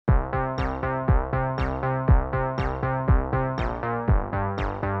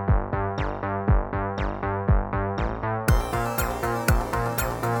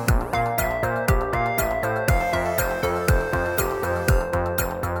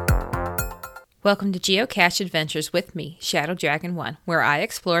Welcome to Geocache Adventures with me, Shadow Dragon 1, where I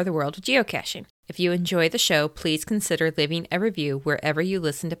explore the world of geocaching. If you enjoy the show, please consider leaving a review wherever you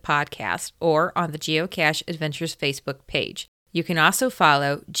listen to podcasts or on the Geocache Adventures Facebook page. You can also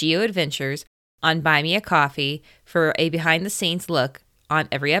follow Geo Adventures on Buy Me a Coffee for a behind-the-scenes look on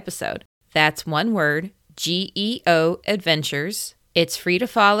every episode. That's one word, GEO Adventures. It's free to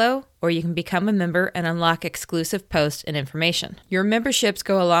follow, or you can become a member and unlock exclusive posts and information. Your memberships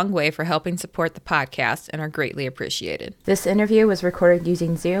go a long way for helping support the podcast and are greatly appreciated. This interview was recorded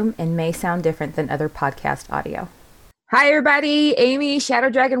using Zoom and may sound different than other podcast audio. Hi, everybody. Amy, Shadow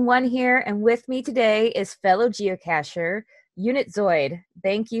Dragon 1 here, and with me today is fellow geocacher, Unit Zoid.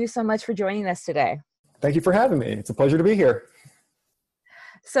 Thank you so much for joining us today. Thank you for having me. It's a pleasure to be here.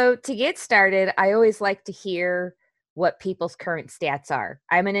 So to get started, I always like to hear what people's current stats are.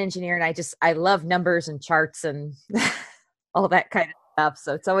 I'm an engineer and I love numbers and charts and all that kind of stuff.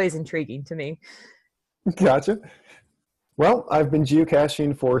 So it's always intriguing to me. Gotcha. Well, I've been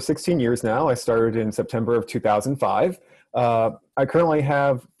geocaching for 16 years now. I started in September of 2005. I currently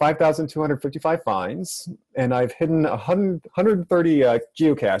have 5,255 finds, and I've hidden 130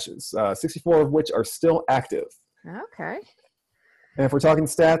 geocaches, 64 of which are still active. Okay. And if we're talking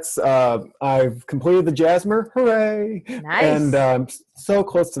stats, I've completed the Jasmer, hooray! Nice. And I'm so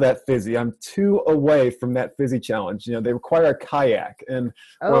close to that Fizzy. I'm 2 away from that Fizzy challenge. You know, they require a kayak or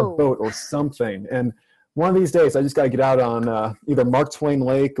a boat or something. And one of these days, I just got to get out on either Mark Twain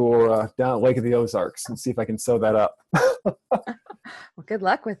Lake or down at Lake of the Ozarks and see if I can sew that up. Well, good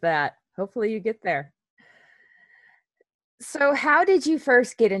luck with that. Hopefully you get there. So how did you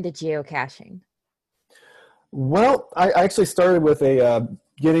first get into geocaching? Well, I actually started with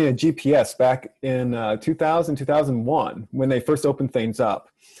getting a GPS back in 2000, 2001 when they first opened things up.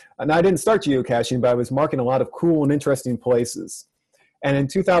 And I didn't start geocaching, but I was marking a lot of cool and interesting places. And in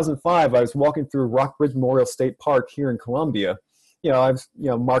 2005, I was walking through Rockbridge Memorial State Park here in Columbia. You know, I was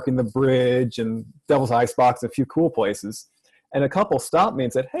marking the bridge and Devil's Icebox, a few cool places. And a couple stopped me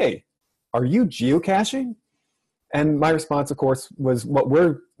and said, "Hey, are you geocaching?" And my response, of course, was what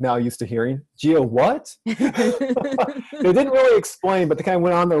we're now used to hearing. Geo what? They didn't really explain, but they kind of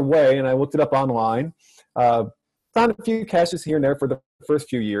went on their way, and I looked it up online. Found a few caches here and there for the first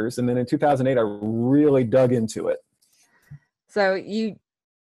few years, and then in 2008, I really dug into it. So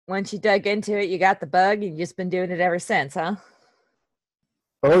once you dug into it, you got the bug, and you've just been doing it ever since, huh?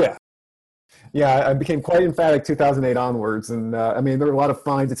 Oh, yeah. Yeah, I became quite emphatic 2008 onwards, and I mean, there were a lot of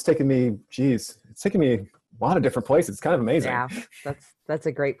finds. It's taken me a lot of different places. It's kind of amazing. Yeah, that's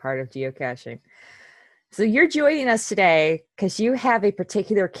a great part of geocaching. So you're joining us today because you have a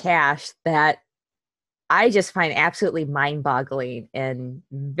particular cache that I just find absolutely mind-boggling and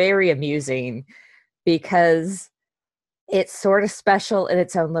very amusing because it's sort of special in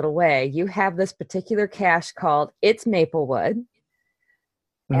its own little way. You have this particular cache called It's Maplewood.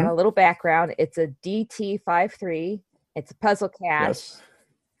 Mm-hmm. And a little background, it's a DT53. It's a puzzle cache. Yes.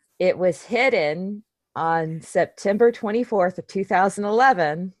 It was hidden on September 24th of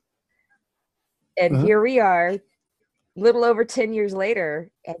 2011. And here we are, a little over 10 years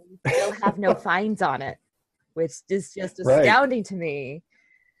later, and we still have no finds on it, which is just astounding to me.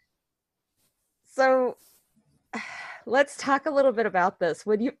 So let's talk a little bit about this.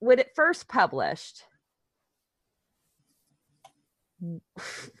 When it first published,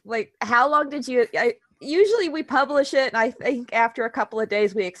 like, how long did you... Usually we publish it, and I think after a couple of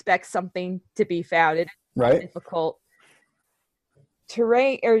days we expect something to be found. It's difficult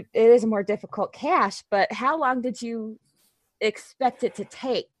terrain, or it is a more difficult cache, but how long did you expect it to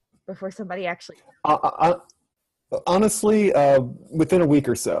take before somebody actually... Honestly, within a week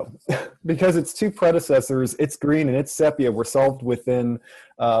or so. Because its 2 predecessors, It's Green and It's Sepia, were solved within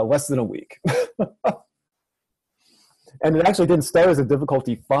less than a week. And it actually didn't start as a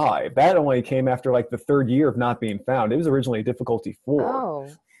difficulty 5. That only came after like the 3rd year of not being found. It was originally a difficulty 4. Oh,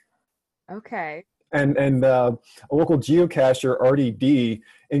 okay. And a local geocacher, RDD,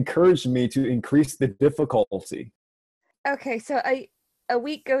 encouraged me to increase the difficulty. Okay, so a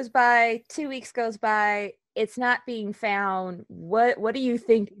week goes by, 2 weeks goes by, it's not being found. What are you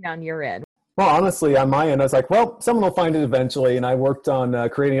thinking on your end? Well, honestly, on my end, I was like, well, someone will find it eventually, and I worked on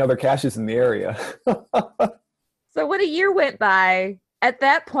creating other caches in the area. So when a year went by, at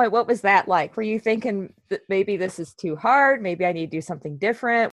that point, what was that like? Were you thinking that maybe this is too hard? Maybe I need to do something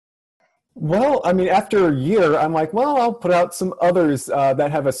different? Well, I mean, after a year, I'm like, well, I'll put out some others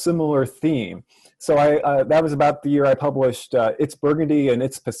that have a similar theme. So that was about the year I published It's Burgundy and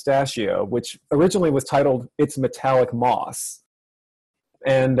It's Pistachio, which originally was titled It's Metallic Moss.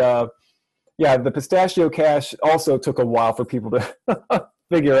 And the pistachio cache also took a while for people to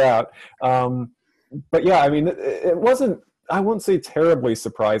figure out. But yeah, I mean, it wasn't, I won't say terribly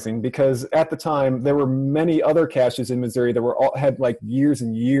surprising, because at the time there were many other caches in Missouri that had like years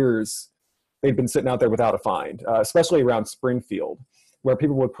and years they'd been sitting out there without a find, especially around Springfield, where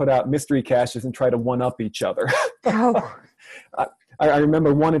people would put out mystery caches and try to one-up each other. Oh. I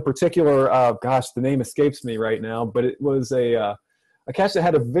remember one in particular, gosh, the name escapes me right now, but it was a cache that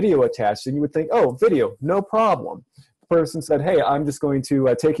had a video attached, and you would think, oh, video, no problem. The person said, hey, I'm just going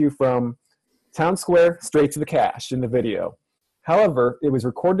to take you from Town Square straight to the cache in the video. However, it was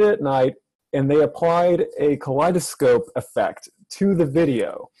recorded at night, and they applied a kaleidoscope effect to the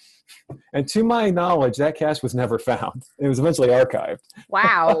video. And to my knowledge, that cache was never found. It was eventually archived.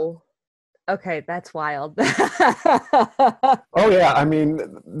 Wow. Okay, that's wild. Oh, yeah. I mean,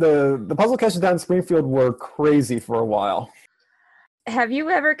 the puzzle caches down in Springfield were crazy for a while. Have you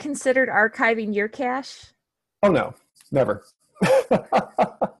ever considered archiving your cache? Oh, no. Never.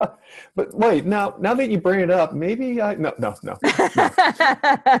 But wait, now that you bring it up, maybe no.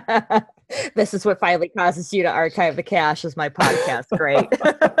 This is what finally causes you to archive the cache, is my podcast. Great.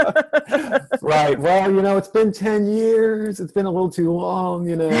 Right. Well, it's been 10 years. It's been a little too long,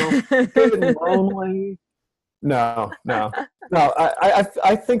 Getting lonely. No.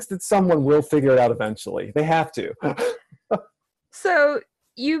 I think that someone will figure it out eventually. They have to. So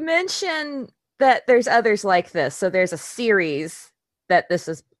you mentioned that there's others like this. So there's a series that this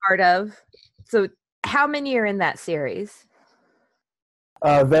is part of. So how many are in that series?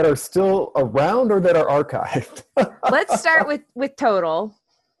 That are still around or that are archived? Let's start with total.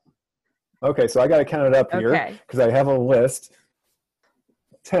 Okay, so I got to count it up here because I have a list.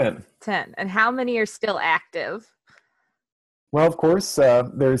 10. 10. And how many are still active? Well, of course,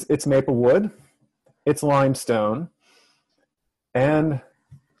 it's Maplewood, it's Limestone, and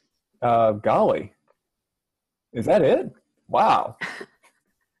golly, is that it? Wow.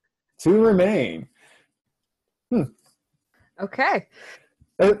 2 remain. Okay.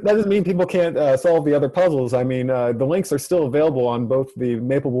 That doesn't mean people can't solve the other puzzles. I mean, the links are still available on both the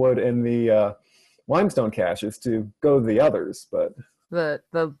Maplewood and the Limestone caches to go to the others, but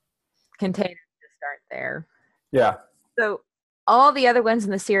the containers just aren't there. Yeah. So all the other ones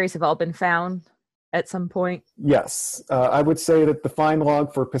in the series have all been found at some point? Yes. I would say that the find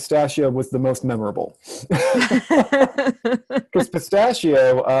log for Pistachio was the most memorable. Because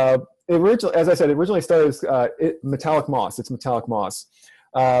Pistachio, as I said, it originally started as metallic moss. It's metallic moss.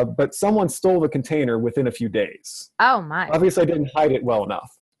 But someone stole the container within a few days. Oh, my. Obviously, I didn't hide it well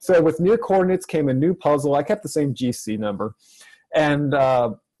enough. So with near coordinates came a new puzzle. I kept the same GC number. And,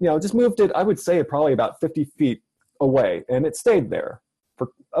 just moved it, I would say, probably about 50 feet away. And it stayed there for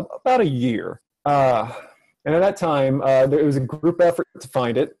about a year. And at that time, there was a group effort to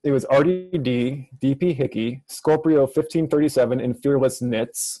find it. It was RDD, DP Hickey, Scorpio 1537, and Fearless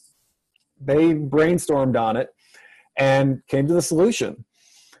Knits. They brainstormed on it and came to the solution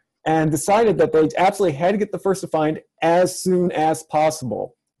and decided that they absolutely had to get the first to find as soon as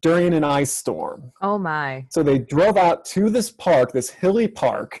possible during an ice storm. Oh, my. So they drove out to this park, this hilly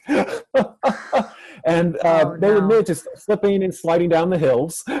park, and they admitted to slipping and sliding down the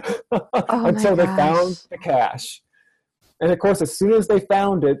hills until they found the cache. And of course, as soon as they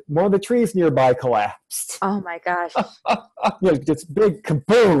found it, one of the trees nearby collapsed. Oh my gosh. Just big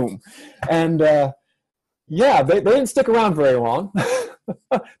kaboom. And they didn't stick around very long,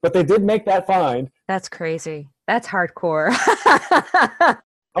 but they did make that find. That's crazy. That's hardcore.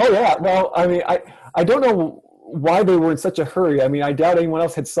 Oh, yeah. Well, I mean, I don't know why they were in such a hurry. I mean, I doubt anyone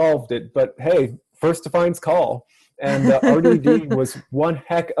else had solved it, but hey, first to find's call. And RDD was one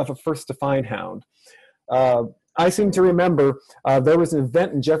heck of a first to find hound. I seem to remember there was an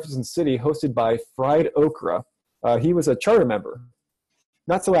event in Jefferson City hosted by Fried Okra. He was a charter member.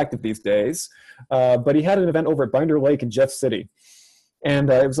 Not so active these days, but he had an event over at Binder Lake in Jeff City. And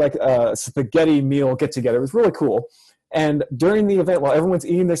it was like a spaghetti meal get-together. It was really cool. And during the event, while everyone's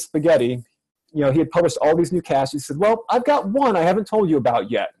eating this spaghetti, he had published all these new caches. He said, well, I've got one I haven't told you about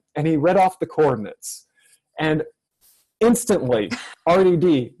yet. And he read off the coordinates. And instantly,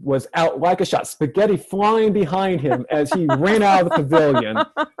 RDD was out like a shot, spaghetti flying behind him as he ran out of the pavilion.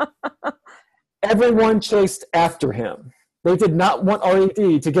 Everyone chased after him. They did not want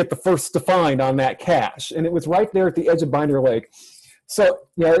RDD to get the first to find on that cache. And it was right there at the edge of Binder Lake. So,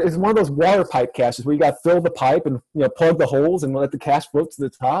 it's one of those water pipe caches where you got to fill the pipe and, plug the holes and let the cache float to the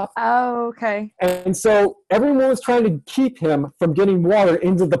top. Oh, okay. And so everyone was trying to keep him from getting water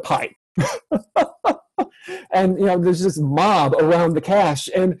into the pipe. And, there's this mob around the cache.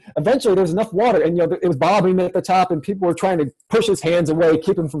 And eventually there's enough water. And, it was bobbing at the top and people were trying to push his hands away,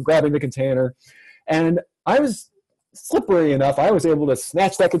 keep him from grabbing the container. And I was slippery enough, I was able to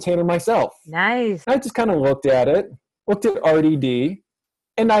snatch that container myself. Nice. I just kind of looked at RDD,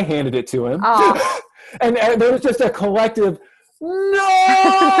 and I handed it to him. And there was just a collective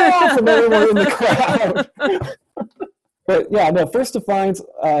no from everyone in the crowd. But yeah, no, First to Finds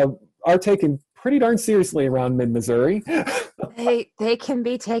are taken pretty darn seriously around mid-Missouri. They can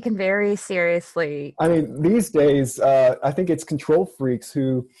be taken very seriously. I mean, these days, I think it's control freaks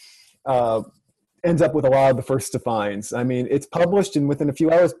who ends up with a lot of the First to Finds. I mean, it's published, and within a few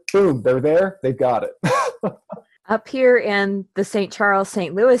hours, boom, they're there. They've got it. Up here in the St. Charles,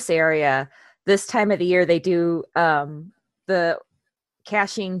 St. Louis area, this time of the year, they do the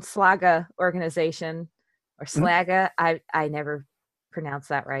Caching Slaga organization, or Slaga. I never pronounce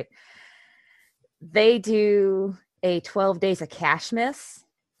that right. They do a 12 days of cache miss.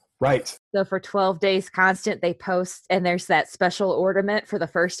 Right. So for 12 days constant, they post, and there's that special ornament for the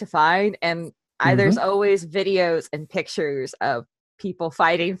First to Find. And there's always videos and pictures of people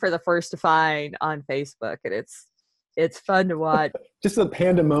fighting for the First to Find on Facebook. And it's fun to watch. Just a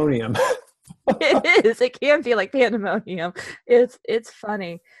pandemonium. It is. It can be like pandemonium. It's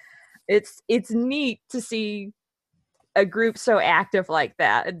funny. It's neat to see a group so active like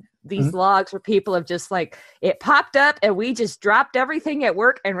that. And these logs where people have just like, it popped up and we just dropped everything at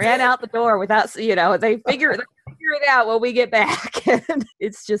work and ran out the door without, they figure it out when we get back. And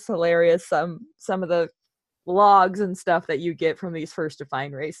it's just hilarious. Some of the logs and stuff that you get from these First to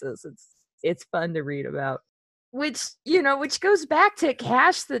Find races. It's fun to read about, which goes back to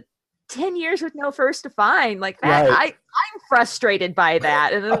Cache, the 10 years with no First to Find, like that. Right. I'm frustrated by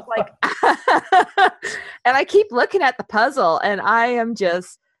that. And it's like, and I keep looking at the puzzle and I am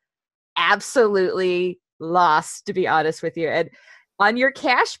just absolutely lost, to be honest with you. And on your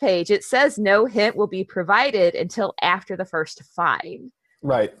cache page, it says no hint will be provided until after the First to Find.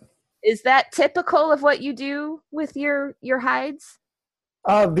 Right. Is that typical of what you do with your hides?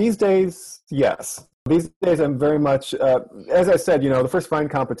 These days, yes. These days, I'm very much, as I said, the First Find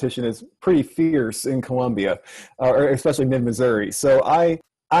competition is pretty fierce in Columbia, or especially mid-Missouri. So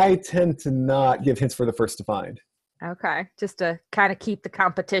I tend to not give hints for the First to Find. Okay, just to kind of keep the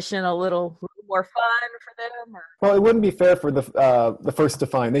competition a little more fun for them. Or? Well, it wouldn't be fair for the First to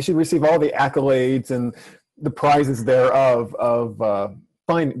Find. They should receive all the accolades and the prizes thereof of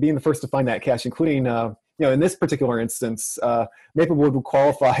being the first to find that cache, including, in this particular instance, Maplewood would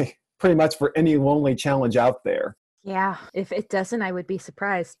qualify pretty much for any lonely challenge out there. Yeah, if it doesn't, I would be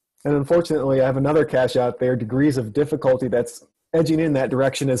surprised. And unfortunately, I have another cache out there, Degrees of Difficulty, that's edging in that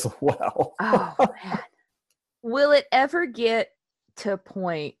direction as well. Oh, man. Will it ever get to a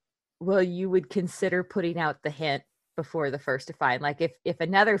point where you would consider putting out the hint before the First to Find? Like if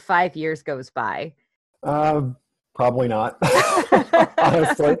another 5 years goes by? Probably not,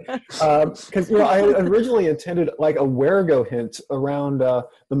 honestly. Because I originally intended like a Werigo hint around the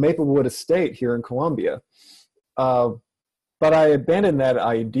Maplewood estate here in Columbia. But I abandoned that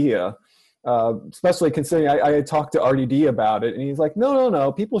idea, especially considering I had talked to RDD about it, and he's like,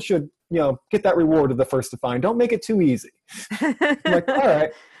 no, people should, get that reward of the First to Find. Don't make it too easy. I'm like, all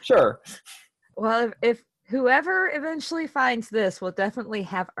right, sure. Well, if whoever eventually finds this will definitely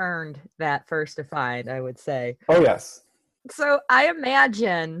have earned that First to Find, I would say. Oh, yes. So I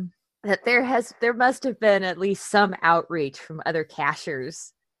imagine that there must have been at least some outreach from other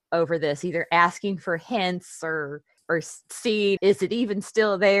cachers over this, either asking for hints or see, is it even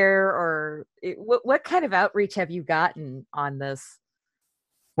still there? Or what kind of outreach have you gotten on this?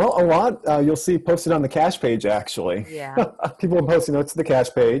 Well, a lot you'll see posted on the cache page, actually. Yeah. People are posting notes to the cache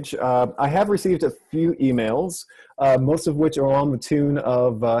page. I have received a few emails, most of which are on the tune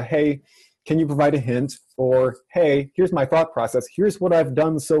of, hey, can you provide a hint? Or, hey, here's my thought process. Here's what I've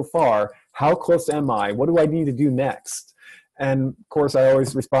done so far. How close am I? What do I need to do next? And, of course, I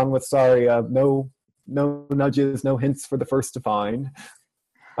always respond with, sorry, no nudges, no hints for the First to Find.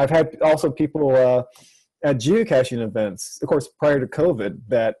 I've had also people at geocaching events, of course, prior to COVID,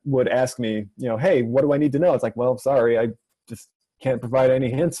 that would ask me, hey, what do I need to know? It's like, well, sorry, I just can't provide any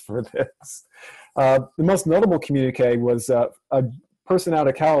hints for this. The most notable communique was a person out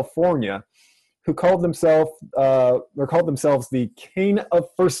of California who called themselves the King of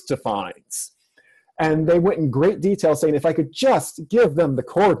First to Finds. And they went in great detail saying if I could just give them the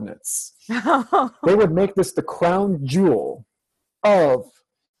coordinates, they would make this the crown jewel of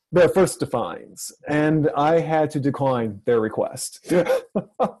their First to Finds. And I had to decline their request.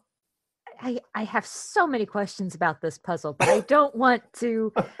 I have so many questions about this puzzle, but I don't want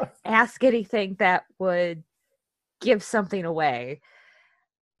to ask anything that would give something away.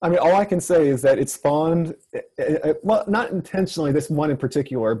 I mean, all I can say is that it spawned, well, not intentionally this one in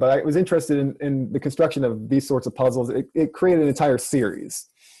particular, but I was interested in the construction of these sorts of puzzles. It created an entire series.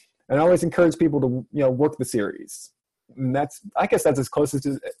 And I always encourage people to, work the series. And I guess that's as close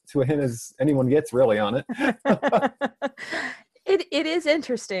to a hint as anyone gets really on it. It is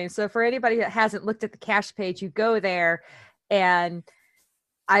interesting. So for anybody that hasn't looked at the cache page, you go there, and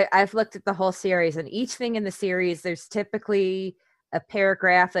I've looked at the whole series, and each thing in the series, there's typically a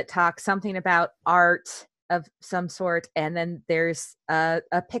paragraph that talks something about art of some sort, and then there's a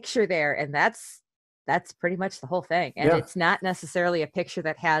picture there, and that's pretty much the whole thing. And it's not necessarily a picture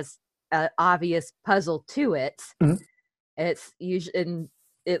that has an obvious puzzle to it. Mm-hmm. It's usually, and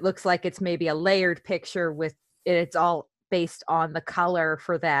it looks like it's maybe a layered picture with it's all based on the color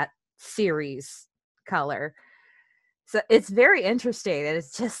for that series color. So it's very interesting, and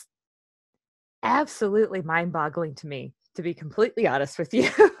it's just absolutely mind-boggling to me, to be completely honest with you.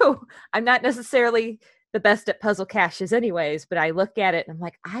 I'm not necessarily the best at puzzle caches anyways, but I look at it and I'm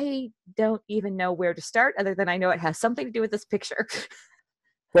like, I don't even know where to start, other than I know it has something to do with this picture.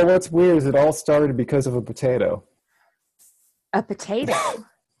 Well, what's weird is it all started because of a potato. A potato?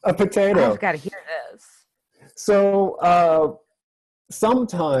 A potato. I've got to hear this. So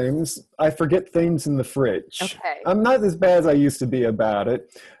sometimes I forget things in the fridge. Okay. I'm not as bad as I used to be about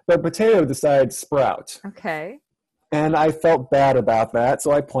it, but potato decided to sprout. Okay. And I felt bad about that,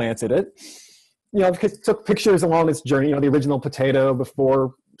 so I planted it. Took pictures along its journey. The original potato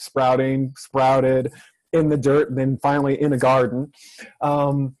before sprouting, sprouted in the dirt, and then finally in a garden.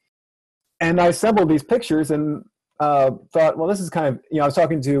 And I assembled these pictures and thought, well, this is kind of, I was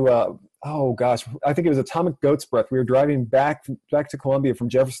talking to, I think it was Atomic Goat's Breath. We were driving back to Columbia from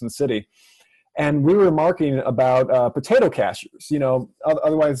Jefferson City, and we were remarking about potato cachers,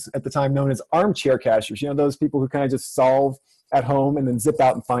 otherwise at the time known as armchair cachers, those people who kind of just solve at home and then zip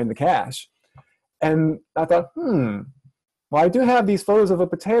out and find the cache. And I thought, well, I do have these photos of a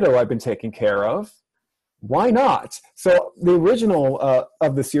potato I've been taking care of. Why not? So the original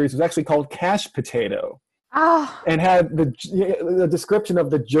of the series was actually called Cache Potato. Oh. And had the description of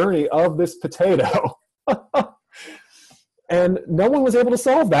the journey of this potato. And no one was able to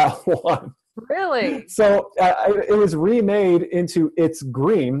solve that one. Really? So it was remade into It's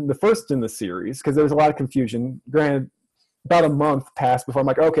Green, the first in the series, because there was a lot of confusion. Granted, about a month passed before I'm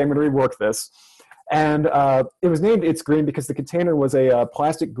like, okay, I'm going to rework this. And it was named It's Green because the container was a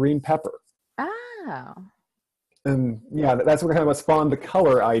plastic green pepper. Oh. And that's what kind of spawned the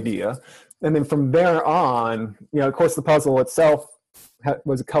color idea. And then from there on, of course, the puzzle itself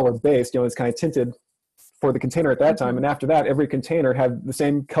was color-based. It's kind of tinted for the container at that time. And after that, every container had the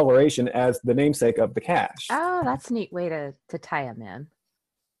same coloration as the namesake of the cache. Oh, that's a neat way to tie them in.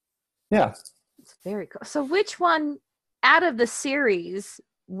 Yeah. It's very cool. So which one out of the series,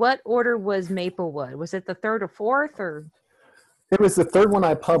 what order was Maplewood? Was it the third or fourth? Or it was the third one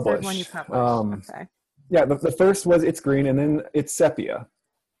I published. The third one you published. Okay. Yeah, the first was It's Green, and then It's Sepia.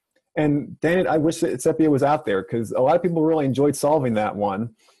 And dang it, I wish that Sepia was out there, because a lot of people really enjoyed solving that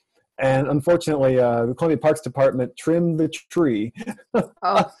one. And unfortunately, the Columbia Parks Department trimmed the tree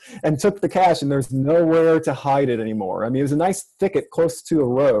and took the cache, and there's nowhere to hide it anymore. I mean, it was a nice thicket close to a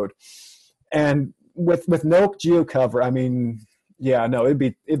road. And with no geocover, I mean, it'd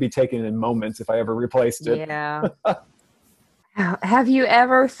be taken in moments if I ever replaced it. Yeah. Have you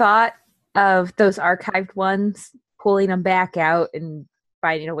ever thought of those archived ones, pulling them back out and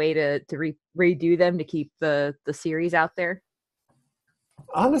finding a way to redo them to keep the series out there?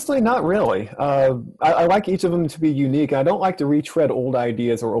 Honestly, not really. I like each of them to be unique. I don't like to retread old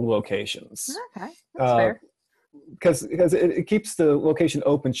ideas or old locations. Okay, that's fair. Because it keeps the location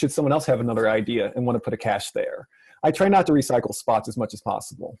open should someone else have another idea and want to put a cache there. I try not to recycle spots as much as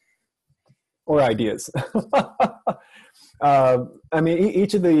possible. Or ideas. I mean,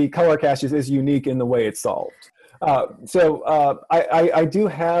 each of the color caches is unique in the way it's solved. I do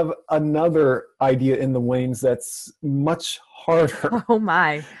have another idea in the wings that's much harder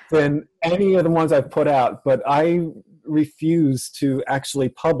than any of the ones I've put out, but I refuse to actually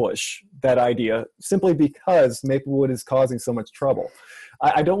publish that idea simply because Maplewood is causing so much trouble.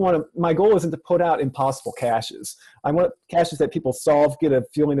 I don't want to, my goal isn't to put out impossible caches. I want caches that people solve, get a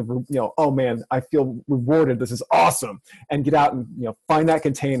feeling of, oh man, I feel rewarded. This is awesome. And get out and, find that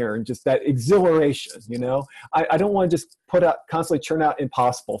container and just that exhilaration, I don't want to just constantly churn out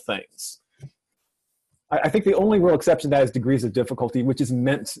impossible things. I think the only real exception to that is Degrees of Difficulty, which is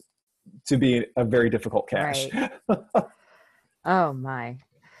meant to be a very difficult cache. Right. Oh my.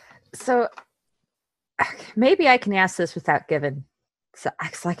 So maybe I can ask this without giving So,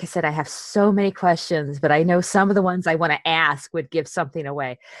 like I said, I have so many questions, but I know some of the ones I want to ask would give something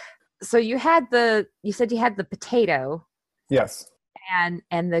away. So you said you had the potato. Yes. And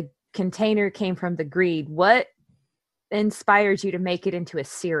the container came from the greed. What inspired you to make it into a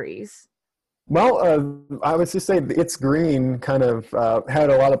series? Well, I would just say It's Green kind of had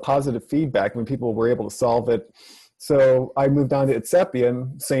a lot of positive feedback when people were able to solve it. So I moved on to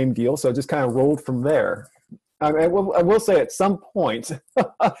Itsepian, same deal. So it just kind of rolled from there. I will say at some point,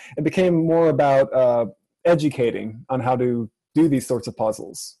 it became more about educating on how to do these sorts of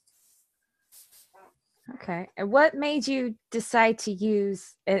puzzles. Okay. And what made you decide to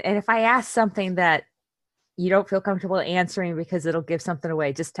use, and if I ask something that you don't feel comfortable answering because it'll give something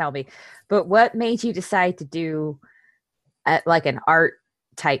away, just tell me. But what made you decide to do like an art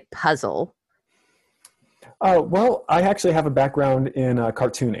type puzzle? Well, I actually have a background in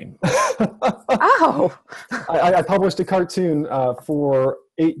cartooning. Oh, I published a cartoon for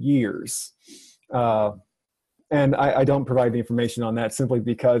 8 years. And I don't provide the information on that simply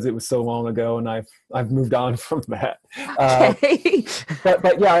because it was so long ago, and I've moved on from that. okay.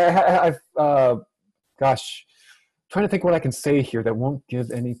 But yeah, gosh, trying to think what I can say here that won't give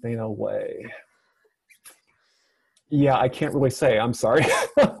anything away. Yeah, I can't really say. I'm sorry.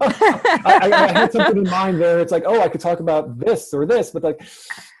 I had something in mind there. It's like, oh, I could talk about this or this, but like,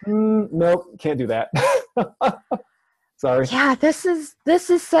 nope, can't do that. Sorry. Yeah, this is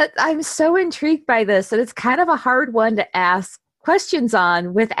I'm so intrigued by this, and it's kind of a hard one to ask questions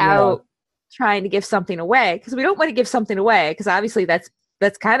on without trying to give something away, because we don't want to give something away, because obviously that's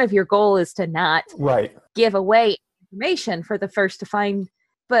kind of your goal, is to not give away information for the first to find.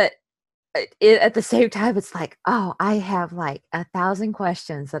 But at the same time, it's like, oh, I have like 1,000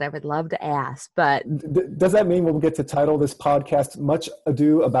 questions that I would love to ask. But does that mean we'll get to title this podcast "Much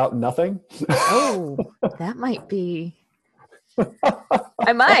Ado About Nothing"? Oh, that might be.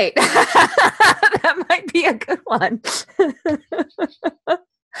 I might. That might be a good one.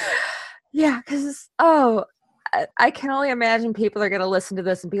 Yeah, because I can only imagine people are going to listen to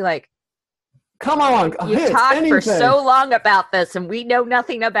this and be like, "Come on, you talked for so long about this, and we know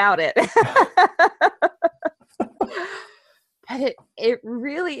nothing about it." But it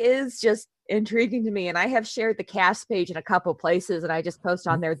really is just intriguing to me, and I have shared the cast page in a couple places, and I just post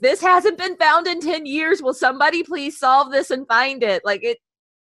on there, "This hasn't been found in 10 years. Will somebody please solve this and find it?" Like, it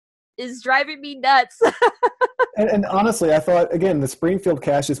is driving me nuts. and honestly, I thought, again, the Springfield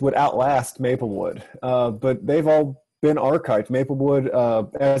caches would outlast Maplewood, but they've all been archived. Maplewood,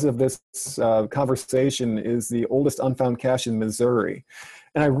 as of this conversation, is the oldest unfound cache in Missouri,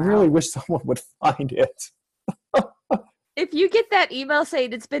 and I really wish someone would find it. If you get that email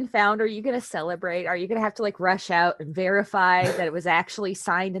saying it's been found, are you going to celebrate? Are you going to have to like rush out and verify that it was actually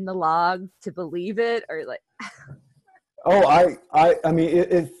signed in the log to believe it? Or like, oh, I mean,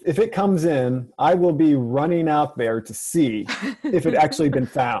 if it comes in, I will be running out there to see if it actually been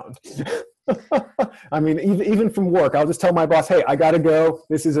found. I mean, even from work, I'll just tell my boss, "Hey, I got to go.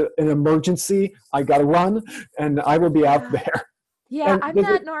 This is an emergency. I got to run," and I will be out there. Yeah, I'm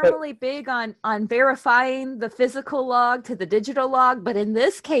not normally big on verifying the physical log to the digital log, but in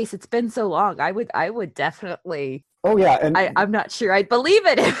this case, it's been so long. I would definitely. Oh yeah, and I'm not sure I'd believe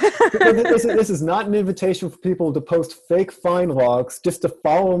it. This is not an invitation for people to post fake find logs just to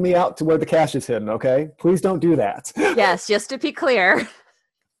follow me out to where the cache is hidden. Okay, please don't do that. Yes, just to be clear,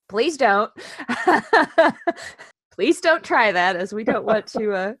 please don't. Please don't try that, as we don't want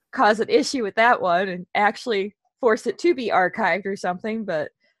to cause an issue with that one and actually force it to be archived or something. But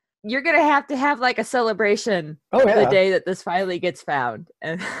you're gonna have to have like a celebration the day that this finally gets found.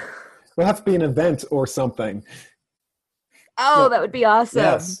 And it'll have to be an event or something. Oh, that would be awesome.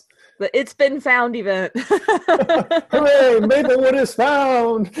 Yes. The "It's Been Found" event. Hooray, Maplewood is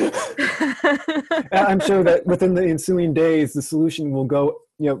found. I'm sure that within the ensuing days, the solution will go,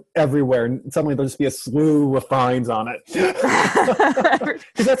 everywhere, and suddenly there'll just be a slew of finds on it.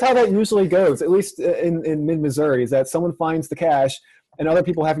 Because that's how that usually goes, at least in mid-Missouri, is that someone finds the cache and other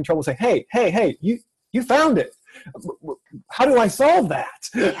people having trouble say, hey, you found it. How do I solve that?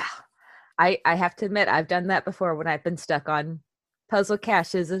 Yeah. I have to admit, I've done that before when I've been stuck on puzzle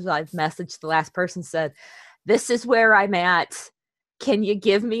caches. As I've messaged the last person, said, "This is where I'm at. Can you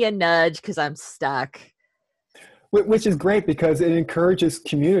give me a nudge? Because I'm stuck." Which is great because it encourages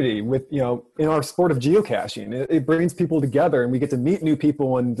community with, in our sport of geocaching. It brings people together and we get to meet new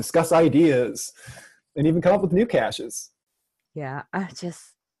people and discuss ideas and even come up with new caches. Yeah,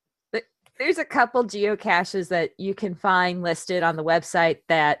 there's a couple geocaches that you can find listed on the website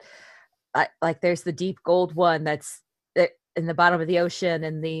that, like there's the deep gold one that's in the bottom of the ocean,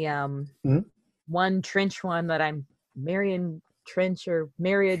 and the one trench one that I'm Marion Trench or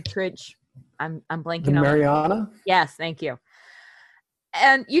Mariana Trench. I'm blanking The on Mariana? Yes, thank you.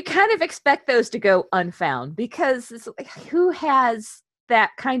 And you kind of expect those to go unfound because it's like, who has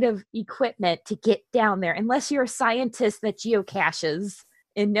that kind of equipment to get down there? Unless you're a scientist that geocaches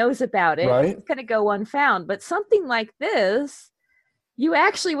and knows about it, Right. it's going to go unfound. But something like this, you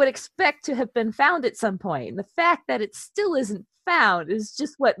actually would expect to have been found at some point. And the fact that it still isn't found is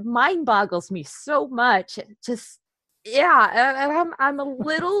just what mind boggles me so much. Just, yeah, and I'm a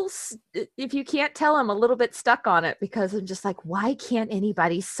little, if you can't tell, I'm a little bit stuck on it because I'm just like, why can't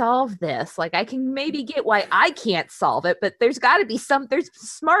anybody solve this? Like, I can maybe get why I can't solve it, but there's got to be there's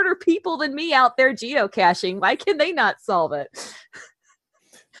smarter people than me out there geocaching. Why can they not solve it?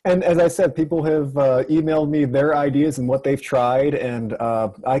 And as I said, people have emailed me their ideas and what they've tried, and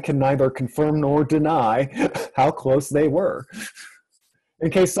I can neither confirm nor deny how close they were.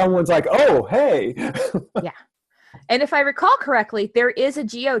 In case someone's like, oh, hey. Yeah. And if I recall correctly, there is a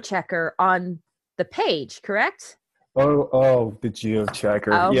geochecker on the page, correct? Oh, the geochecker.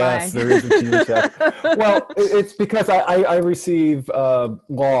 Oh, yes, my. there is a geochecker. Well, it's because I receive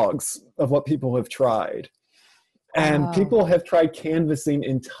logs of what people have tried. And people have tried canvassing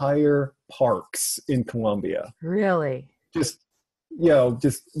entire parks in Colombia. Really? They'll up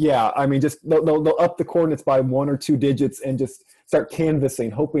the coordinates by 1 or 2 digits and just start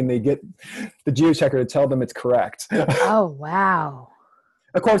canvassing, hoping they get the geochecker to tell them it's correct. Oh, wow.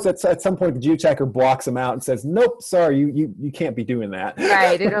 Of course, at some point, the geochecker blocks them out and says, nope, sorry, you can't be doing that.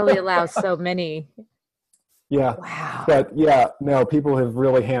 Right, it only allows so many. Yeah. Wow. But yeah, no, people have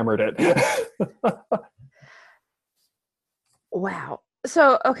really hammered it. Wow.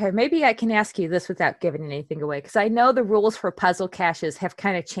 So, okay, maybe I can ask you this without giving anything away, because I know the rules for puzzle caches have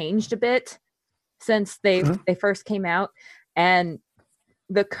kind of changed a bit since they first came out. And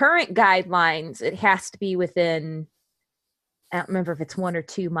the current guidelines, it has to be within, I don't remember if it's 1 or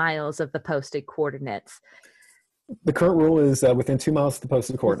 2 miles of the posted coordinates. The current rule is within 2 miles of the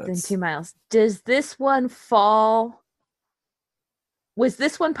posted coordinates. Within 2 miles. Does this one fall? Was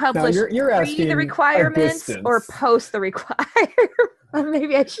this one published you're asking the requirements or post the requirements?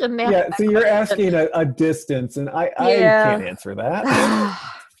 Maybe I shouldn't ask. Yeah, so you're asking a distance, and I can't answer that.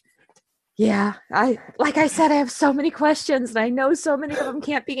 Yeah, like I said, I have so many questions, and I know so many of them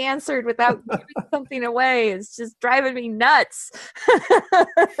can't be answered without giving something away. It's just driving me nuts.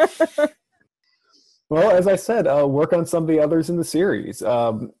 Well, as I said, work on some of the others in the series.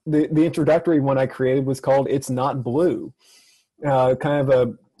 The introductory one I created was called "It's Not Blue." Kind of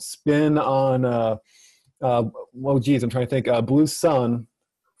a spin on, I'm trying to think, Blue Sun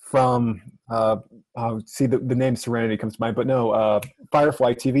from, see the name Serenity comes to mind, but no,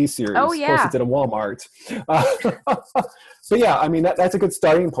 Firefly TV series. Oh, yeah. Of course, it's at a Walmart. But yeah, I mean, that's a good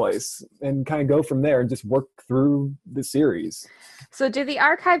starting place, and kind of go from there and just work through the series. So do the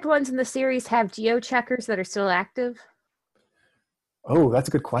archived ones in the series have geocheckers that are still active? Oh, that's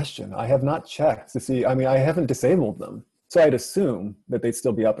a good question. I have not checked to see. I mean, I haven't disabled them. So I'd assume that they'd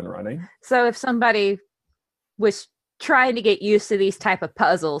still be up and running. So if somebody was trying to get used to these type of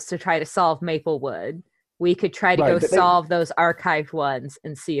puzzles to try to solve Maplewood, we could try to go solve those archived ones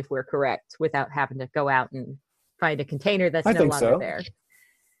and see if we're correct without having to go out and find a container that's no longer there.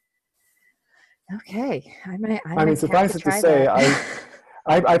 Okay. I mean, suffice it to say,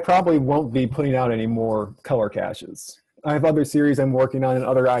 I probably won't be putting out any more color caches. I have other series I'm working on and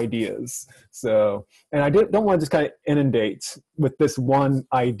other ideas. So, and I don't want to just kind of inundate with this one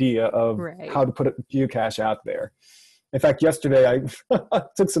idea of how to put a geocache out there. In fact, yesterday I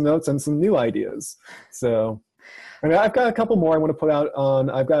took some notes on some new ideas. So, I mean, I've got a couple more I want to put out on.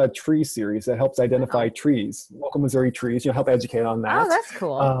 I've got a tree series that helps identify trees, local Missouri trees. Help educate on that. Oh, that's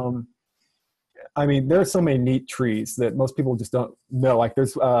cool. I mean, there are so many neat trees that most people just don't know. Like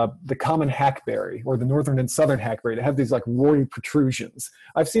there's the common hackberry or the northern and southern hackberry that have these like roaring protrusions.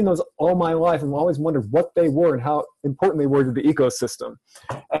 I've seen those all my life and always wondered what they were and how important they were to the ecosystem.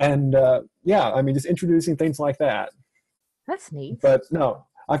 And I mean, just introducing things like that. That's neat. But no,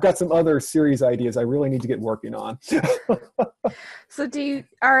 I've got some other series ideas I really need to get working on. So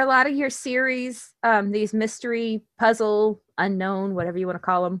are a lot of your series, these mystery, puzzle, unknown, whatever you want to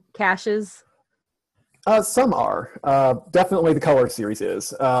call them, caches? Some are. Definitely the color series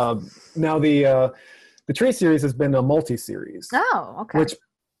is. Now the tree series has been a multi-series. Oh, okay. Which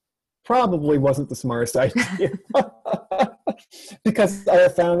probably wasn't the smartest idea. Because I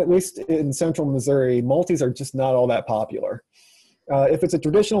have found, at least in central Missouri, multis are just not all that popular. If it's a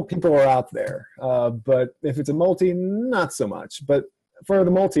traditional, people are out there. But if it's a multi, not so much. But for the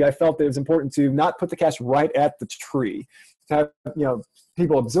multi, I felt that it was important to not put the cache right at the tree. To have,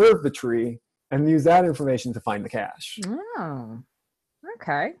 people observe the tree and use that information to find the cache. Oh,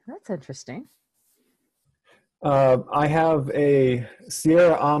 okay. That's interesting. I have a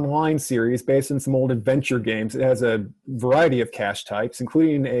Sierra Online series based on some old adventure games. It has a variety of cache types,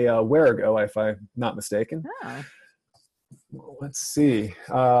 including a Wherigo, if I'm not mistaken. Oh. Let's see.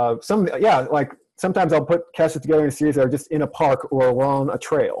 Like sometimes I'll put caches together in a series that are just in a park or along a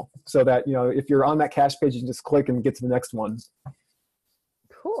trail, so that if you're on that cache page, you can just click and get to the next one.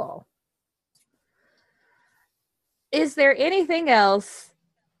 Cool. Is there anything else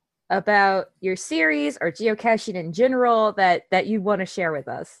about your series or geocaching in general that you want to share with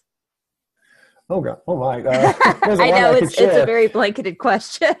us? Oh God! Oh my! I know it's a very blanketed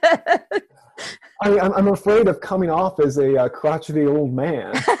question. I'm afraid of coming off as a crotchety old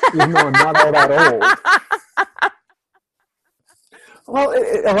man, even though I'm not all that old. Well,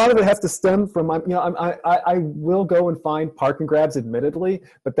 a lot of it has to stem from I will go and find park and grabs, admittedly,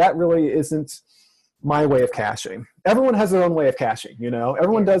 but that really isn't my way of caching. Everyone has their own way of caching,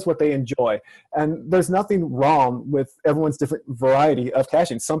 everyone does what they enjoy. And there's nothing wrong with everyone's different variety of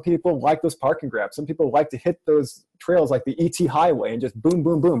caching. Some people like those park and grabs. Some people like to hit those trails like the ET highway and just boom,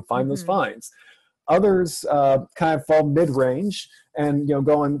 boom, boom, find those finds. Others kind of fall mid-range and,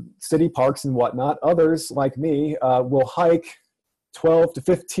 go in city parks and whatnot. Others, like me, will hike 12 to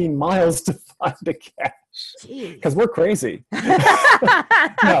 15 miles to find a cache. Because we're crazy.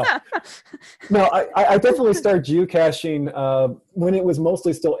 No, I definitely started geocaching when it was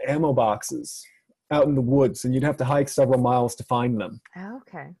mostly still ammo boxes out in the woods, and you'd have to hike several miles to find them.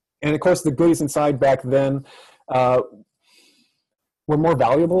 Okay. And of course, the goodies inside back then were more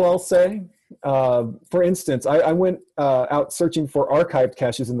valuable, I'll say. For instance, I went out searching for archived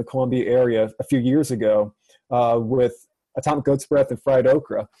caches in the Columbia area a few years ago with Atomic Goat's Breath and Fried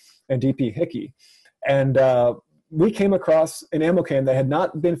Okra and DP Hickey. And we came across an ammo can that had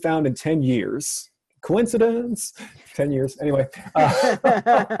not been found in 10 years. Coincidence? 10 years. Anyway.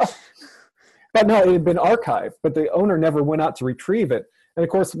 But no, it had been archived, but the owner never went out to retrieve it. And of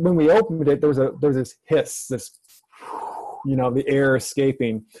course, when we opened it, there was this hiss, the air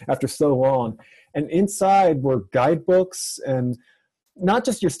escaping after so long. And inside were guidebooks and not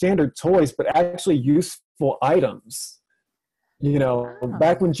just your standard toys, but actually useful items.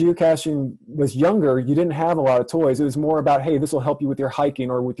 Back when geocaching was younger, you didn't have a lot of toys. It was more about, hey, this will help you with your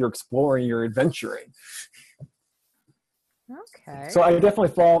hiking or with your exploring, your adventuring. Okay. So I definitely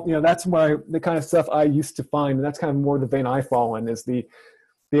fall, that's the kind of stuff I used to find. And that's kind of more the vein I fall in, is the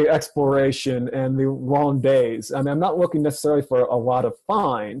exploration and the long days. I mean, I'm not looking necessarily for a lot of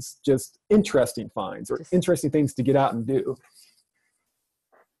finds, just interesting finds or interesting things to get out and do.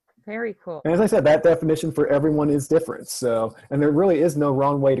 Very cool. And as I said, that definition for everyone is different. So, and there really is no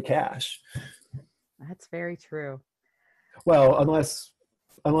wrong way to cache. That's very true. Well, unless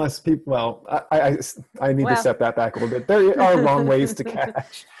people, I need to step that back a little bit. There are wrong ways to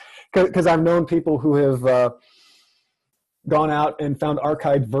cache, because I've known people who have gone out and found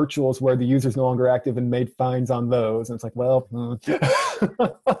archived virtuals where the user's no longer active and made finds on those. And it's like, well,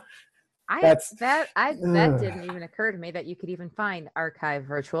 that didn't even occur to me that you could even find archive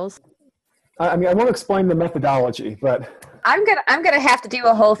virtuals. I mean, I won't explain the methodology, but I'm gonna have to do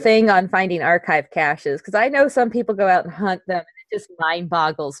a whole thing on finding archive caches, because I know some people go out and hunt them, and it just mind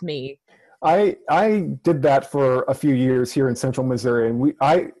boggles me. I did that for a few years here in Central Missouri, and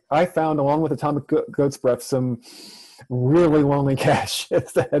I found, along with Atomic Goat's Breath, some really lonely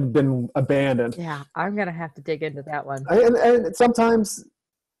caches that had been abandoned. Yeah, I'm gonna have to dig into that one. And sometimes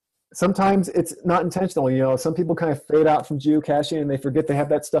it's not intentional. Some people kind of fade out from geocaching and they forget they have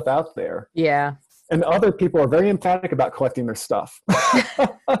that stuff out there. Yeah. And other people are very emphatic about collecting their stuff.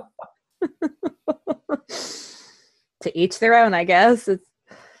 To each their own, I guess.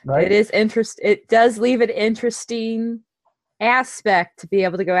 Right? It is it does leave an interesting aspect to be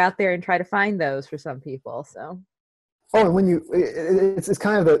able to go out there and try to find those for some people. So. Oh, and when it's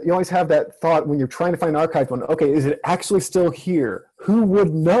kind of you always have that thought when you're trying to find an archived one. Okay, is it actually still here? Who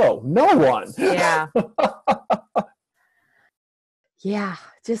would know? No one. Yeah. Yeah,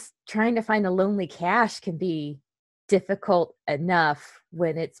 just trying to find a lonely cache can be difficult enough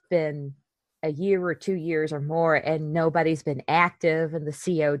when it's been a year or 2 years or more and nobody's been active and the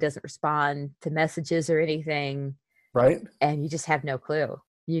CO doesn't respond to messages or anything. Right. And you just have no clue.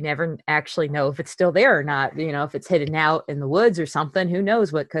 You never actually know if it's still there or not. If it's hidden out in the woods or something, who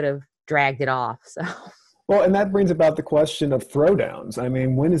knows what could have dragged it off. So. Well, and that brings about the question of throwdowns. I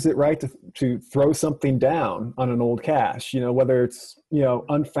mean, when is it right to throw something down on an old cache? Whether it's,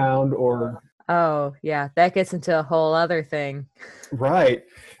 unfound or... Oh, yeah. That gets into a whole other thing. Right.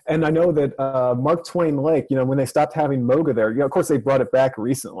 And I know that Mark Twain Lake, when they stopped having MOGA there, of course they brought it back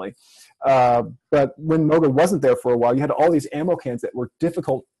recently. But when Moga wasn't there for a while, you had all these ammo cans that were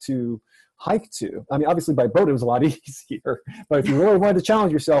difficult to hike to. I mean, obviously by boat it was a lot easier, but if you really wanted to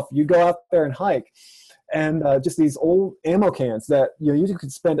challenge yourself, you go out there and hike. And just these old ammo cans that you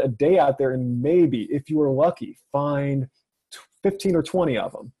could spend a day out there and maybe, if you were lucky, find 15 or 20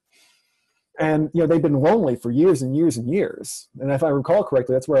 of them. And they've been lonely for years and years and years. And if I recall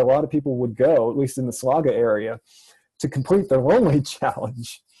correctly, that's where a lot of people would go, at least in the Slaga area, to complete their lonely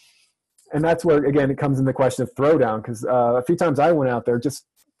challenge. And that's where, again, it comes in the question of throwdown, because a few times I went out there just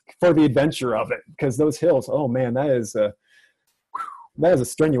for the adventure of it, because those hills, oh man, that is a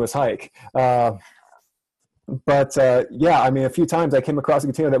strenuous hike. But yeah, I mean, a few times I came across a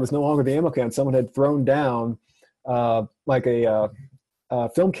container that was no longer the ammo can. Someone had thrown down like a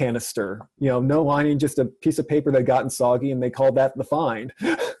film canister, no lining, just a piece of paper that had gotten soggy, and they called that the find.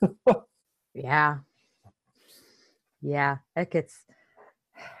 Yeah. It gets,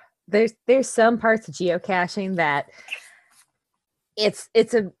 there's some parts of geocaching that it's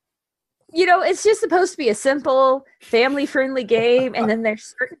just supposed to be a simple family-friendly game, and then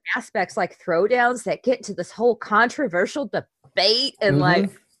there's certain aspects like throwdowns that get into this whole controversial debate, and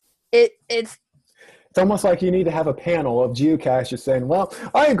like it's almost like you need to have a panel of geocachers saying, well,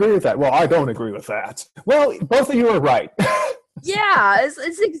 I agree with that. Well, I don't agree with that. Well, both of you are right. Yeah,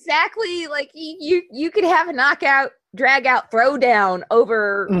 it's exactly like you could have a knockout, drag out, throwdown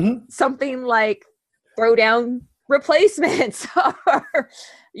over something like throwdown replacements or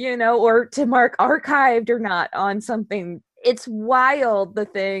or to mark archived or not on something. It's wild, the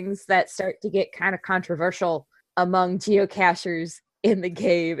things that start to get kind of controversial among geocachers in the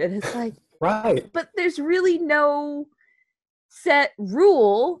game. And it's like, right. But there's really no set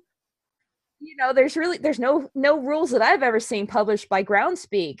rule. There's no rules that I've ever seen published by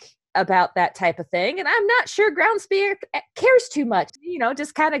Groundspeak about that type of thing. And I'm not sure Groundspeak cares too much.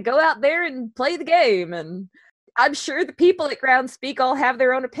 Just kind of go out there and play the game. And I'm sure the people at Groundspeak all have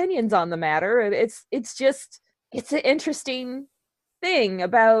their own opinions on the matter. It's an interesting thing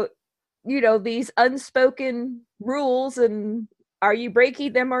about, these unspoken rules, and are you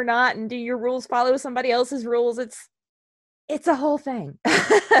breaking them or not? And do your rules follow somebody else's rules? It's a whole thing.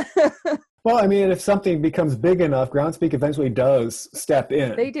 Well, I mean, if something becomes big enough, Groundspeak eventually does step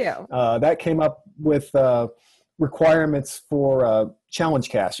in. They do. That came up with requirements for challenge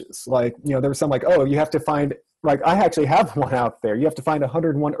caches. Like, there was some like, oh, you have to find, like, I actually have one out there. You have to find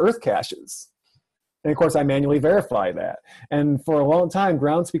 101 Earth caches. And of course, I manually verify that. And for a long time,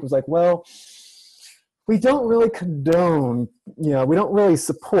 Groundspeak was like, well, we don't really condone, we don't really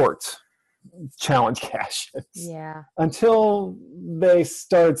support challenge caches. Yeah. Until they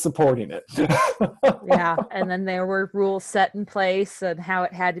started supporting it. Yeah. And then there were rules set in place and how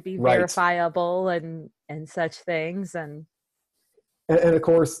it had to be verifiable and such things. And of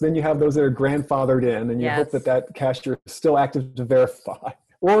course, then you have those that are grandfathered in, and you hope that cache is still active to verify.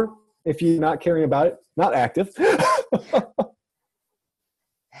 Or if you're not caring about it, not active.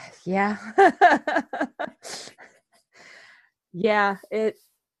 Yeah. Yeah. It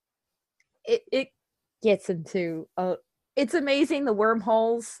gets into it's amazing the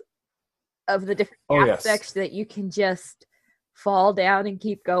wormholes of the different aspects that you can just fall down and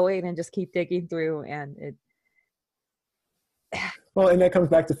keep going and just keep digging through. And it well, and that comes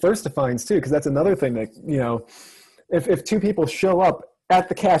back to first defines too, because that's another thing that if two people show up at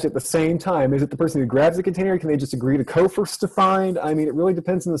the cache at the same time, is it the person who grabs the container? Can they just agree to co-first to find? I mean, it really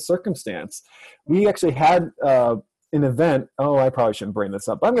depends on the circumstance. We actually had an event. Oh, I probably shouldn't bring this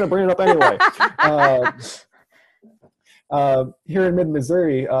up, but I'm going to bring it up anyway. Here in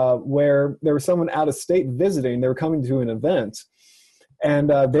mid-Missouri, where there was someone out of state visiting. They were coming to an event, and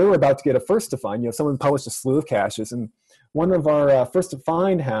they were about to get a first to find. Someone published a slew of caches, and one of our first to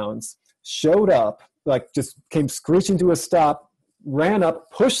find hounds showed up, like just came screeching to a stop, ran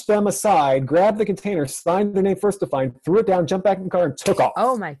up, pushed them aside, grabbed the container, signed their name first to find, threw it down, jumped back in the car, and took off.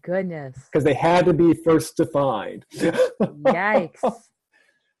 Oh my goodness. Because they had to be first to find. Yikes.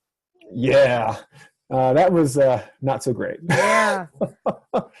 Yeah. That was not so great. Yeah.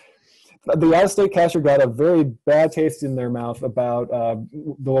 The out-of-state cacher got a very bad taste in their mouth about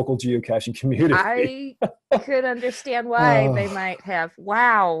the local geocaching community. I could understand why they might have.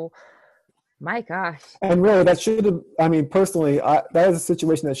 Wow. My gosh. And really, that should have, I mean, personally, that is a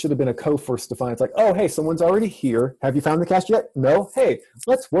situation that should have been a co-first to find. It's like, oh, hey, someone's already here. Have you found the cache yet? No? Hey,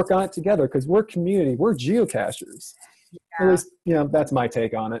 let's work on it together because we're community. We're geocachers. Yeah. At least, that's my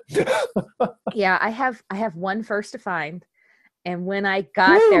take on it. Yeah, I have one first to find. And when I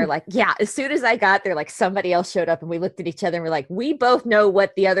got there, as soon as I got there, somebody else showed up and we looked at each other and we're like, we both know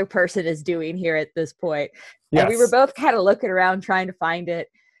what the other person is doing here at this point. Yes. And we were both kind of looking around trying to find it.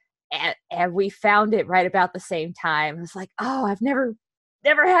 and we found it right about the same time. I was like, oh, I've never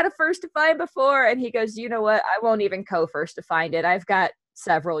had a first to find before. And he goes, you know what? I won't even first to find it. I've got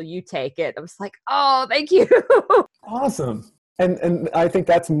several. You take it. I was like, oh, thank you. Awesome. And I think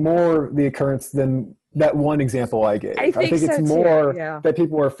that's more the occurrence than that one example I gave. I think it's so more too, yeah. that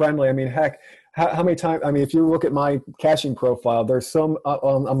people are friendly. I mean, heck, how many times, I mean, if you look at my caching profile, there's some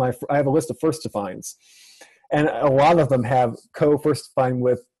on my, I have a list of first to finds, and a lot of them have first to find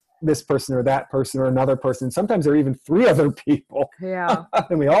with this person or that person or another person. Sometimes there are even 3 other people. Yeah.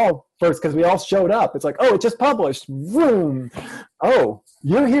 And we all first, because we all showed up. It's like, oh, it just published. Vroom. Oh,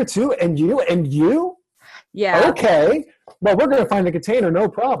 you're here too? And you? Yeah. Okay. Well, we're going to find the container, no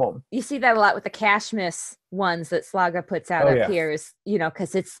problem. You see that a lot with the cache miss ones that Slaga puts out here is,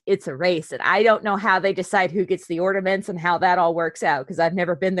 because it's a race. And I don't know how they decide who gets the ornaments and how that all works out, because I've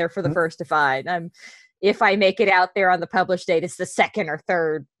never been there for the first to find. If I make it out there on the published date, it's the second or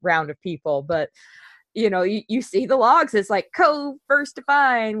third round of people. But, you see the logs, it's like first to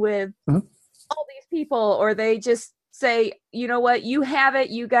find with all these people, or they just say, you know what, you have it,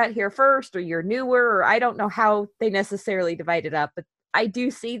 you got here first, or you're newer, or I don't know how they necessarily divide it up, but I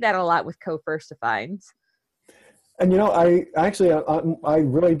do see that a lot with first to finds. And I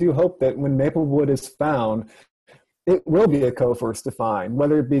really do hope that when Maplewood is found, it will be a first to find,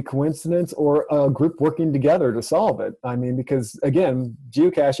 whether it be coincidence or a group working together to solve it. I mean, because again,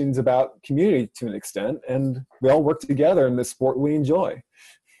 geocaching is about community to an extent, and we all work together in this sport we enjoy.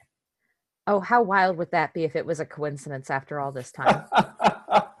 Oh, how wild would that be if it was a coincidence after all this time?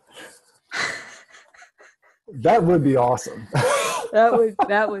 That would be awesome.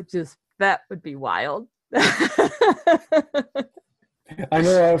 that would be wild. I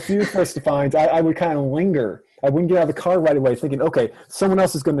know a few first to finds. I would kind of linger. I wouldn't get out of the car right away thinking, okay, someone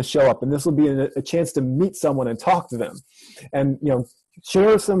else is going to show up, and this will be a chance to meet someone and talk to them and,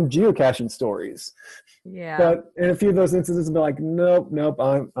 share some geocaching stories. Yeah. But in a few of those instances, I'll be like, nope,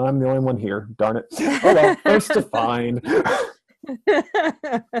 I'm the only one here. Darn it. Oh, well, first to find.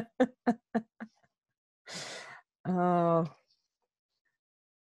 Oh,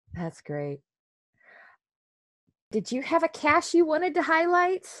 that's great. Did you have a cache you wanted to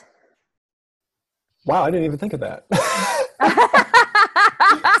highlight? Wow, I didn't even think of that.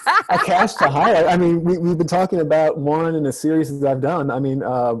 A cache to highlight. I mean, we've been talking about one in a series that I've done. I mean,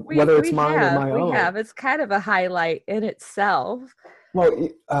 whether it's mine or my own. We have. It's kind of a highlight in itself. Well,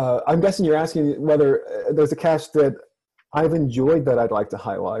 I'm guessing you're asking whether there's a cache that I've enjoyed that I'd like to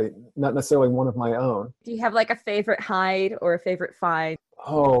highlight, not necessarily one of my own. Do you have like a favorite hide or a favorite find?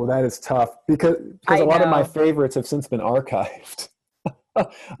 Oh, that is tough because a lot of my favorites have since been archived. A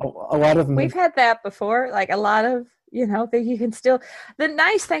lot of them. We've had that before. Like a lot of, that you can still. The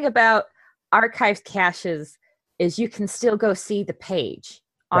nice thing about archived caches is you can still go see the page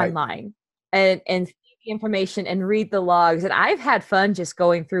online and see the information and read the logs. And I've had fun just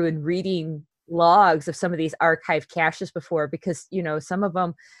going through and reading logs of some of these archived caches before, because some of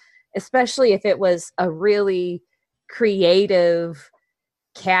them, especially if it was a really creative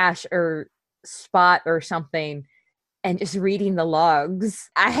cache or spot or something, and just reading the logs.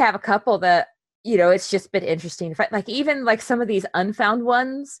 I have a couple that it's just been interesting. Like even like some of these unfound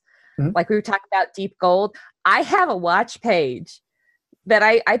ones, like we were talking about Deep Gold, I have a watch page that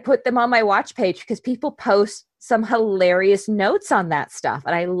I put them on my watch page because people post some hilarious notes on that stuff.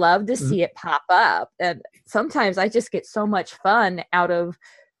 And I love to see it pop up. And sometimes I just get so much fun out of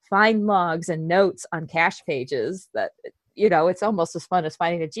find logs and notes on cache pages that, it's almost as fun as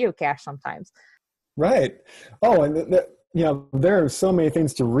finding a geocache sometimes. Right. Oh, and there are so many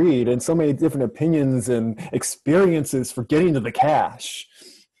things to read and so many different opinions and experiences for getting to the cache.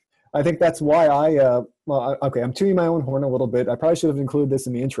 I think that's why I'm tooting my own horn a little bit. I probably should have included this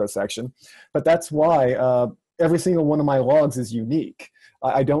in the intro section, but that's why every single one of my logs is unique.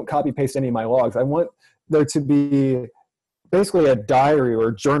 I don't copy paste any of my logs. I want there to be basically a diary or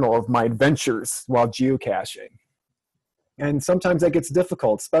a journal of my adventures while geocaching. And sometimes that gets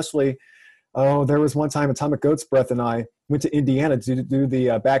difficult, especially, there was one time Atomic Goat's Breath and I went to Indiana to do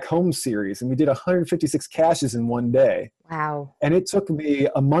the Back Home series, and we did 156 caches in one day. Wow. And it took me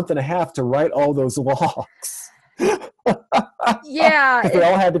a month and a half to write all those logs. Yeah. They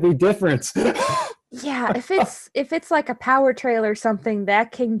all had to be different. Yeah, if it's like a power trail or something,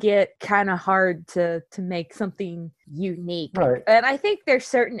 that can get kind of hard to make something unique. Right. And I think there's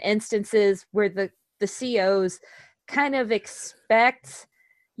certain instances where the COs kind of expect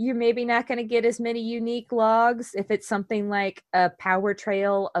you're maybe not going to get as many unique logs if it's something like a power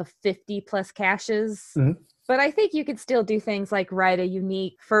trail of 50 plus caches. But I think you could still do things like write a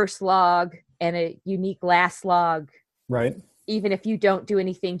unique first log and a unique last log. Right. even if you don't do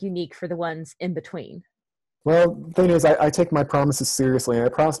anything unique for the ones in between? Well, the thing is, I take my promises seriously, and I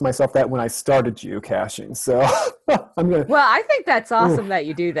promised myself that when I started geocaching. So I'm going to. Well, I think that's awesome that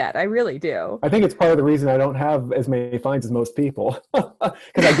you do that. I really do. I think it's part of the reason I don't have as many finds as most people. Because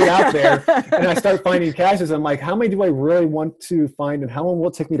I get out there and I start finding caches. I'm like, how many do I really want to find, and how long will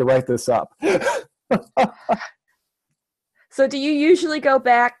it take me to write this up? So do you usually go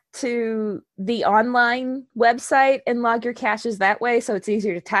back to the online website and log your caches that way so it's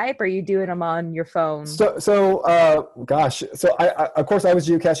easier to type, or are you doing them on your phone? So I of course I was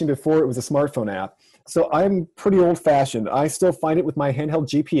geocaching before it was a smartphone app. So I'm pretty old fashioned. I still find it with my handheld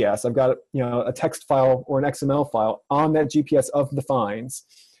GPS. I've got a text file or an XML file on that GPS of the finds.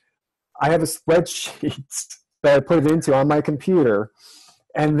 I have a spreadsheet that I put it into on my computer,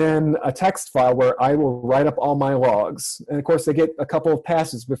 and then a text file where I will write up all my logs. And of course, they get a couple of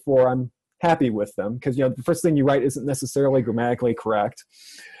passes before I'm happy with them, because the first thing you write isn't necessarily grammatically correct.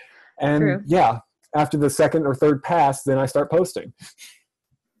 And True. yeah, after the second or third pass, then I start posting.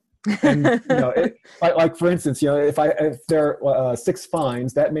 And like for instance, if there are 6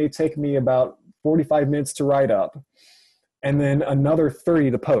 finds, that may take me about 45 minutes to write up, and then another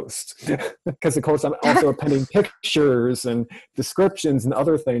 30 to post, because of course I'm also appending pictures and descriptions and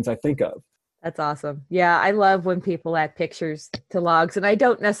other things I think of. That's awesome. Yeah, I love when people add pictures to logs, and I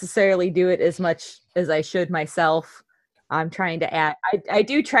don't necessarily do it as much as I should myself. I'm trying to add, I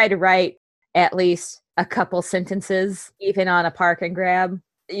do try to write at least a couple sentences, even on a park and grab.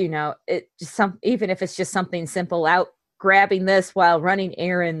 Even if it's just something simple, out grabbing this while running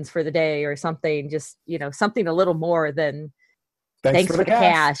errands for the day or something, just something a little more than thanks for the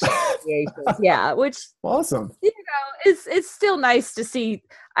cash. Yeah, which awesome. It's still nice to see.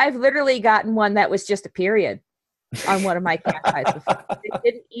 I've literally gotten one that was just a period on one of my cash items.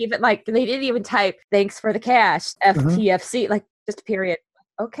 They didn't even type thanks for the cash, FTFC, like just a period.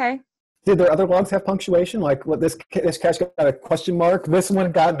 Okay. Did their other logs have punctuation? Like, what, this cache got a question mark, this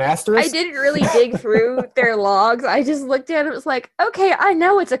one got an asterisk? I didn't really dig through their logs. I just looked at it. It was like, okay, I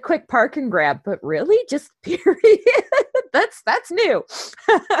know it's a quick park and grab, but really, just period. That's new.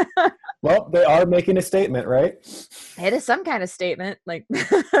 Well, they are making a statement, right? It is some kind of statement, like, and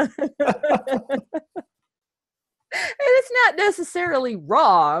it's not necessarily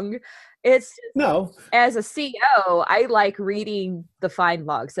wrong. It's just, no. As a CO, I like reading the find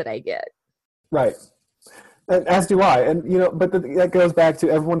logs that I get. Right. And as do I. And, but that goes back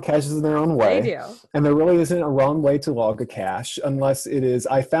to everyone caches in their own way. They do. And there really isn't a wrong way to log a cache unless it is,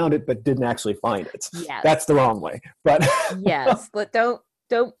 I found it but didn't actually find it. Yes. That's the wrong way. But yes, but don't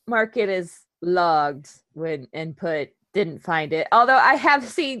mark it as logged and put didn't find it. Although I have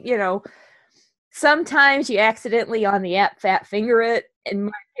seen, sometimes you accidentally on the app fat finger it and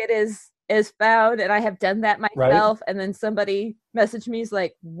mark it as found, and I have done that myself. Right. And then somebody messaged me, is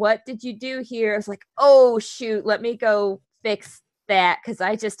like, what did you do here? I was like, oh shoot, let me go fix that, because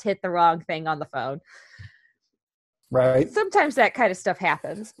I just hit the wrong thing on the phone. Right. Sometimes that kind of stuff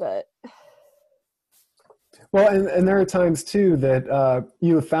happens, but well, and there are times too that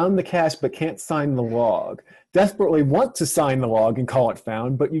you have found the cache but can't sign the log. Desperately want to sign the log and call it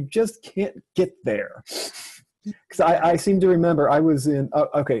found, but you just can't get there. Because I seem to remember I was in,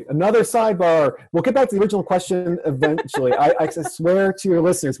 another sidebar. We'll get back to the original question eventually. I swear to your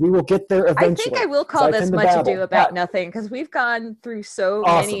listeners, we will get there eventually. I think I will call this Much Ado About Nothing, because we've gone through so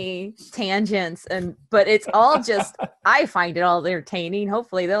many tangents, but it's all just, I find it all entertaining.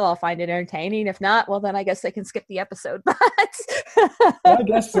 Hopefully they'll all find it entertaining. If not, well, then I guess they can skip the episode. But I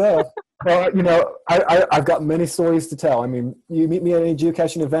guess so. Well, I've got many stories to tell. I mean, you meet me at any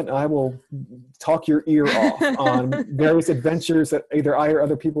geocaching event, and I will talk your ear off on various adventures that either I or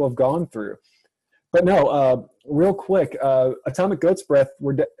other people have gone through. But no, real quick, Atomic Goat's Breath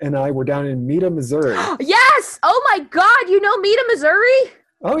and I were down in Meta, Missouri. Yes! Oh my God, Meta, Missouri?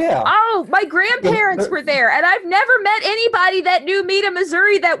 Oh, yeah. Oh, my grandparents were there, and I've never met anybody that knew Meta,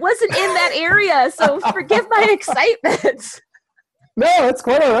 Missouri that wasn't in that area, so forgive my excitement. No, that's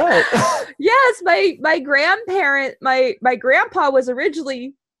quite all right. Yes, my grandparent, my grandpa was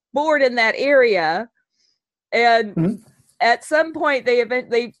originally born in that area, and at some point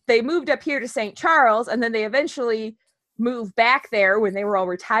they moved up here to St. Charles, and then they eventually moved back there when they were all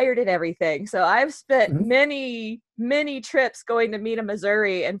retired and everything. So I've spent many trips going to Meta,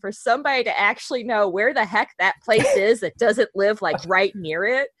 Missouri, and for somebody to actually know where the heck that place is that doesn't live like right near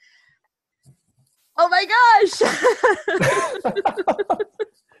it. Oh my gosh.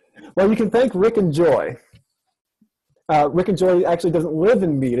 Well, you can thank Rick and Joy. Rick and Joy actually doesn't live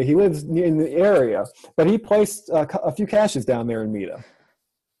in Meta. He lives in the area, but he placed a few caches down there in Meta.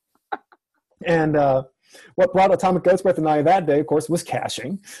 And What brought Atomic Goat's Breath and I that day, of course, was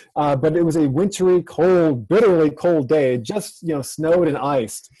caching. But it was a wintry, cold, bitterly cold day. It just, snowed and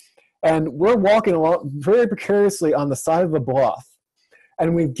iced. And we're walking along very precariously on the side of the bluff.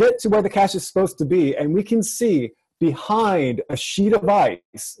 And we get to where the cache is supposed to be, and we can see behind a sheet of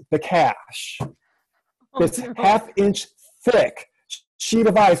ice the cache. This half-inch thick sheet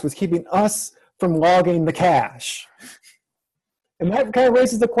of ice was keeping us from logging the cache. And that kind of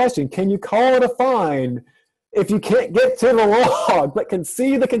raises the question, can you call it a find if you can't get to the log but can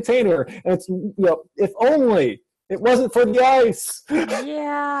see the container? And it's, if only it wasn't for the ice.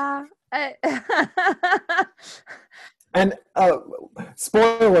 Yeah. And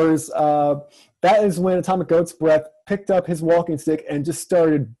spoilers, that is when Atomic Goat's Breath picked up his walking stick and just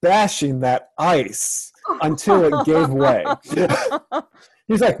started bashing that ice until it gave way.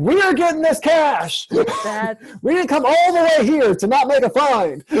 He's like, we are getting this cache. We didn't come all the way here to not make a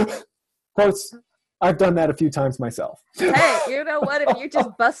find. Of course, I've done that a few times myself. Hey, you know what? If you just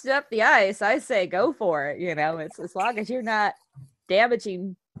busted up the ice, I say go for it. It's as long as you're not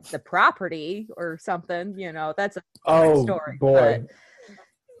damaging the property or something, that's a different story. Boy. But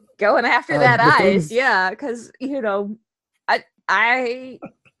going after that ice, because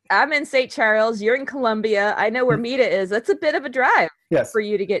I'm in St. Charles, you're in Columbia, I know where Meta is. That's a bit of a drive for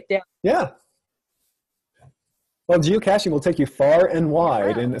you to get down. Yeah. Well, geocaching will take you far and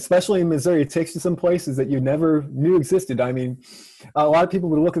wide, and especially in Missouri, it takes you some places that you never knew existed. I mean, a lot of people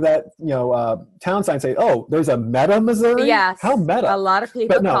would look at that, town sign and say, "Oh, there's a Meta, Missouri." Yes, how meta? A lot of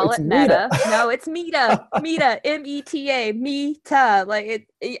people call it Meta. No, it's Meta. Meta, META, Meta. Like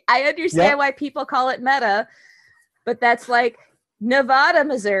I understand why people call it Meta, but that's like Nevada,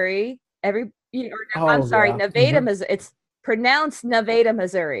 Missouri. Nevada, Missouri. It's pronounced Nevada,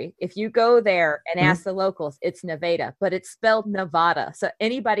 Missouri. If you go there and ask the locals, it's Nevada, but it's spelled Nevada. So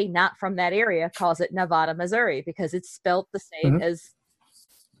anybody not from that area calls it Nevada, Missouri, because it's spelled the same as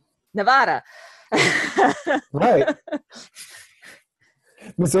Nevada. Right.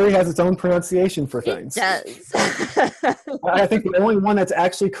 Missouri has its own pronunciation for things. It does. I think the only one that's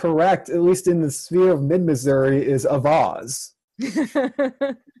actually correct, at least in the sphere of mid-Missouri, is Avasse.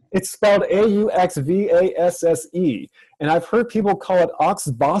 It's spelled Auxvasse, and I've heard people call it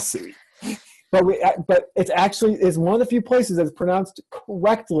Oxbossy, but it's actually is one of the few places that's pronounced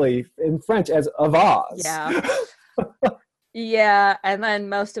correctly in French as Avasse. Yeah, yeah, and then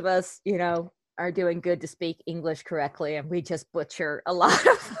most of us, are doing good to speak English correctly, and we just butcher a lot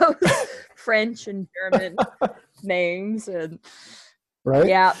of those French and German names, and right,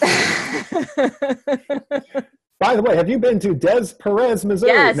 yeah. By the way, have you been to Des Perez,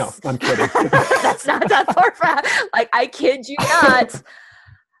 Missouri? Yes. No, I'm kidding. That's not that far from. Like, I kid you not.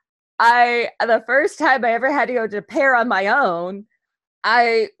 The first time I ever had to go to Pear on my own,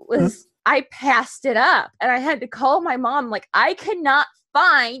 I passed it up, and I had to call my mom. Like, I cannot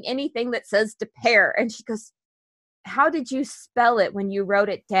find anything that says to Pear, and she goes, "How did you spell it when you wrote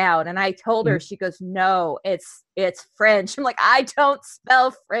it down?" And I told her. She goes, "No, it's French." I'm like, "I don't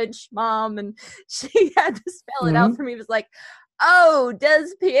spell French, Mom." And she had to spell it out for me. It was like, "Oh, Des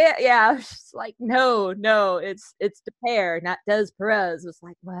Pierre." Yeah, she's like, no, it's De Pear, not Des Perez. It was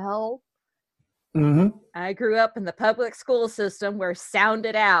like, well, I grew up in the public school system where sound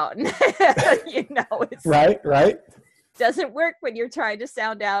it out. It's right. Doesn't work when you're trying to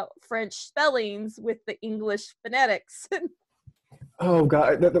sound out French spellings with the English phonetics. Oh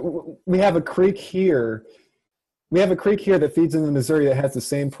God, we have a creek here. That feeds into Missouri that has the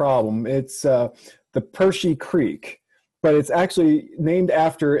same problem. It's the Pershey Creek, but it's actually named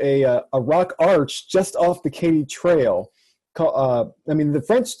after a rock arch just off the Katy Trail. The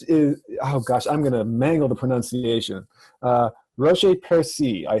French is, oh gosh, I'm going to mangle the pronunciation. Rocher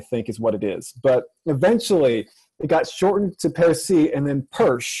Percy, I think is what it is. But eventually it got shortened to Percy and then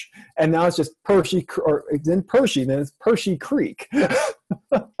Persh, and now it's just Pershey, or then Pershey, then it's Pershey Creek.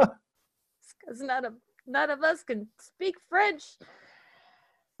 Because none of us can speak French.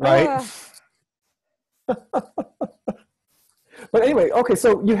 Right. But anyway, okay,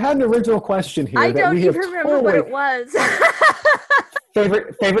 so you had an original question here. I don't even remember what it was.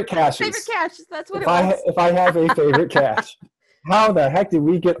 Favorite caches. Favorite caches, that's what it was. If I have a favorite cache. How the heck did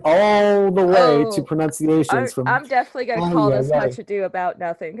we get all the way to pronunciations from? I'm definitely going to call this much ado about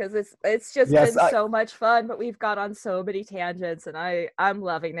nothing, because it's just been so much fun, but we've got on so many tangents, and I'm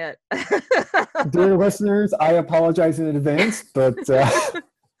loving it. Dear listeners, I apologize in advance, but it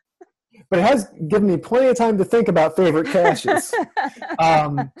has given me plenty of time to think about favorite caches.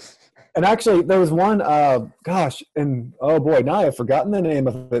 And actually, there was one, and oh boy, now I've forgotten the name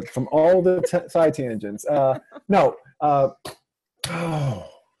of it from all the side tangents.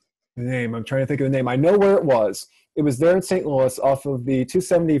 the name. I'm trying to think of the name. I know where it was. It was there in St. Louis off of the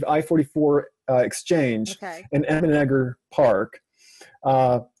 270 I-44 exchange in Emmenegger Park.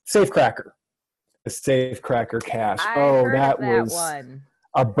 Safecracker. The Safecracker cache. That was one.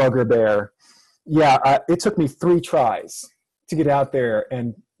 A bugger-bear. Yeah, it took me 3 tries to get out there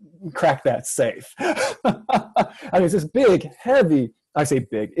and crack that safe. I mean, it's this big, heavy, I say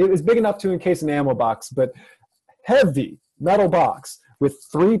big, it was big enough to encase an ammo box, but heavy metal box with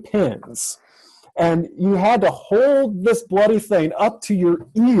 3 pins. And you had to hold this bloody thing up to your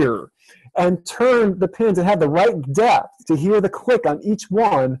ear and turn the pins and have the right depth to hear the click on each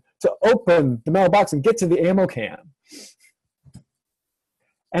one to open the metal box and get to the ammo can.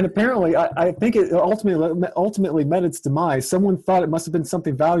 And apparently, I think it ultimately met its demise. Someone thought it must have been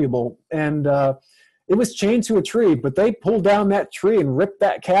something valuable, and it was chained to a tree, but they pulled down that tree and ripped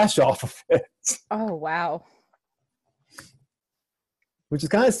that cache off of it. Oh, wow. Which is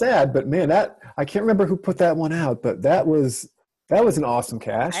kind of sad, but man, I can't remember who put that one out, but that was an awesome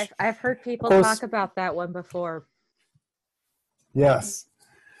cache. I've heard people talk about that one before. Yes.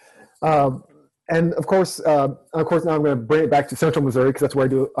 And of course, now I'm going to bring it back to Central Missouri because that's where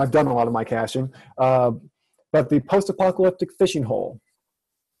I've done a lot of my caching. But the post-apocalyptic fishing hole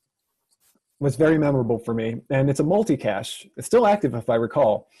was very memorable for me, and it's a multi-cache. It's still active, if I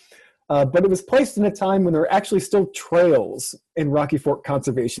recall. But it was placed in a time when there were actually still trails in Rocky Fork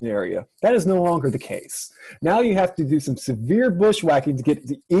Conservation Area. That is no longer the case. Now you have to do some severe bushwhacking to get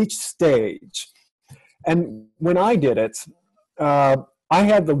to each stage. And when I did it, I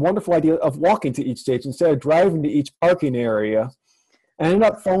had the wonderful idea of walking to each stage instead of driving to each parking area. I ended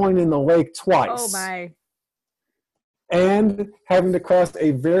up falling in the lake twice. Oh, my. And having to cross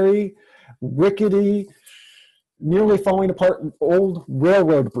a very rickety, nearly falling apart old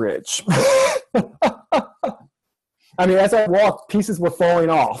railroad bridge. I mean, as I walked, pieces were falling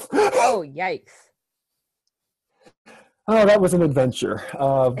off. Oh, yikes. Oh, that was an adventure.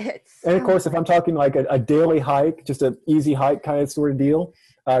 And of course, if I'm talking like a daily hike, just an easy hike kind of sort of deal,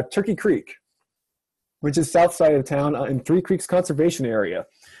 Turkey Creek, which is south side of town in Three Creeks Conservation Area.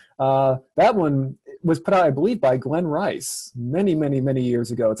 That one was put out, I believe, by Glenn Rice many, many, many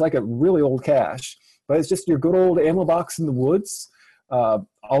years ago. It's like a really old cache, but it's just your good old ammo box in the woods.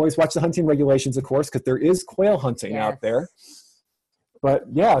 Always watch the hunting regulations, of course, because there is quail hunting out there. But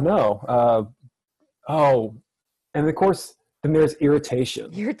yeah, no. And of course, then there's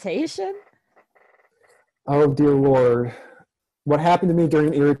irritation. Irritation? Oh, dear Lord. What happened to me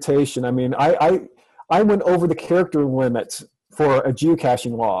during irritation? I mean, I went over the character limit for a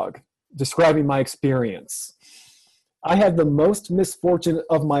geocaching log describing my experience. I had the most misfortune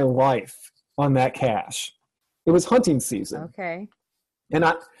of my life on that cache. It was hunting season. Okay. And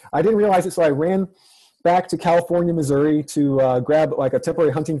I didn't realize it, so I ran back to California, Missouri to grab like a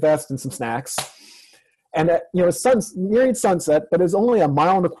temporary hunting vest and some snacks. And nearing sunset, but it's only 1.25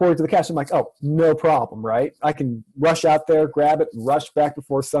 miles to the cache. I'm like, oh, no problem, right? I can rush out there, grab it, and rush back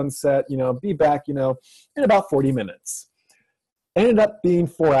before sunset, be back, in about 40 minutes. Ended up being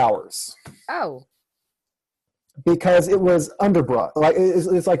 4 hours. Oh. Because it was underbrush, like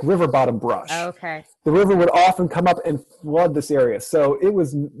it's like river bottom brush. Oh, okay. The river would often come up and flood this area, so there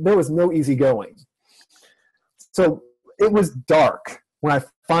was no easy going. So it was dark when I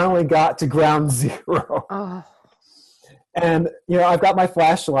finally got to ground zero. Oh. And, I've got my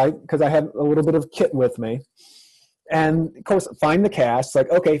flashlight because I had a little bit of kit with me. And, of course, find the cache. It's like,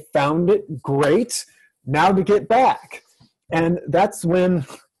 okay, found it. Great. Now to get back. And that's when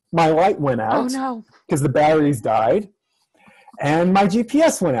my light went out. Oh, no. Because the batteries died. And my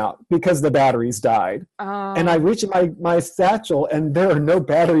GPS went out because the batteries died. Oh. And I reached my satchel, and there are no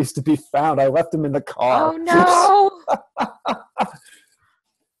batteries to be found. I left them in the car. Oh, no.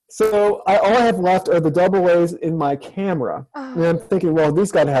 So all I have left are the double A's in my camera. Oh. And I'm thinking, well,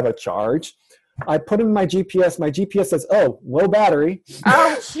 these got to have a charge. I put in my GPS. My GPS says, oh, low battery.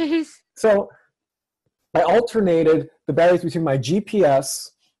 Oh, jeez. So I alternated the batteries between my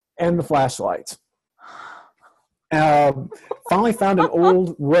GPS and the flashlight. Finally found an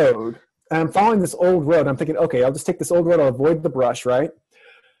old road. And I'm following this old road. I'm thinking, okay, I'll just take this old road. I'll avoid the brush, right?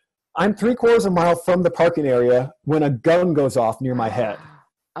 I'm 3/4 mile from the parking area when a gun goes off near my head.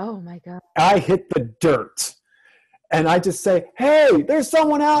 Oh, my God. I hit the dirt. And I just say, hey, there's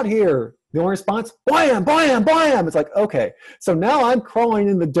someone out here. The only response, blam, blam, blam. It's like, okay. So now I'm crawling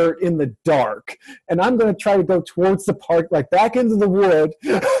in the dirt in the dark. And I'm going to try to go towards the park, like back into the wood.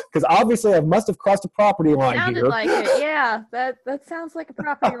 Because obviously I must have crossed a property line here. Sounded like it, yeah. That sounds like a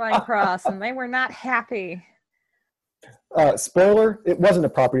property line cross. And they were not happy. Spoiler, it wasn't a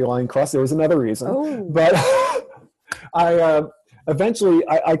property line cross. There was another reason. Oh. But Eventually,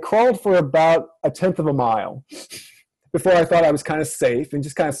 I crawled for about a tenth of a mile before I thought I was kind of safe, and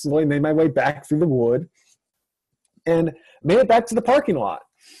just kind of slowly made my way back through the wood and made it back to the parking lot.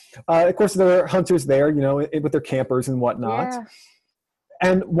 Of course, there were hunters there, with their campers and whatnot. Yeah.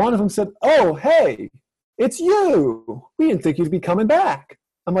 And one of them said, "Oh, hey, it's you. We didn't think you'd be coming back."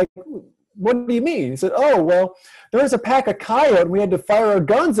 I'm like, "What do you mean?" He said, "Oh, well, there was a pack of coyote, and we had to fire our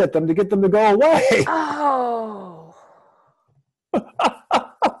guns at them to get them to go away." Oh.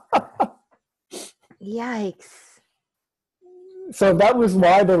 Yikes. So that was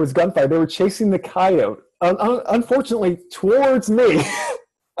why there was gunfire. They were chasing the coyote, unfortunately, towards me.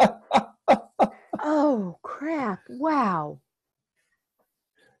 Oh, crap. Wow.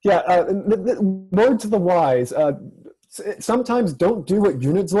 Yeah, word to the wise, sometimes don't do what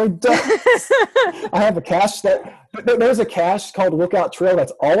Unitzoid does. I have a cache there's a cache called Lookout Trail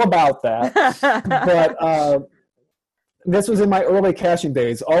that's all about that. But this was in my early caching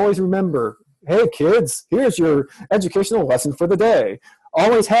days. Always remember, hey kids, here's your educational lesson for the day.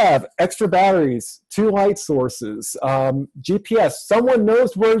 Always have extra batteries, 2 light sources, GPS. Someone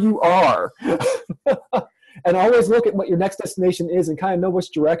knows where you are. And always look at what your next destination is and kind of know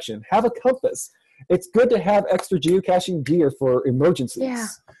which direction. Have a compass. It's good to have extra geocaching gear for emergencies. Yeah.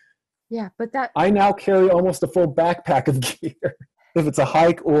 Yeah, but I now carry almost a full backpack of gear. If it's a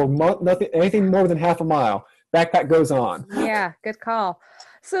hike or anything more than half a mile, backpack goes on. Yeah, good call.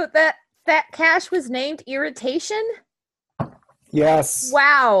 So that cache was named Irritation? Yes.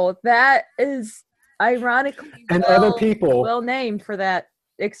 Wow, that is ironically and other people well named for that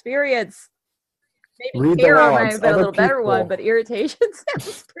experience. Maybe read Hero the logs. might have been a Other little better people. one, but Irritation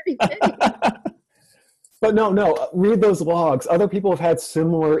sounds pretty fitting. But no, read those logs. Other people have had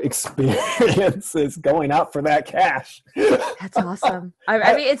similar experiences going out for that cache. That's awesome.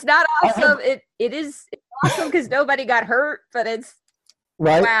 I mean, it's not awesome. It's awesome because nobody got hurt, but it's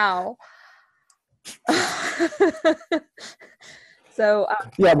right. Wow. So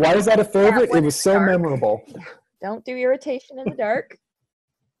yeah, why is that a favorite? It was so memorable. Don't do Irritation in the dark.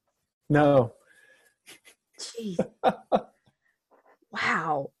 No. Jeez.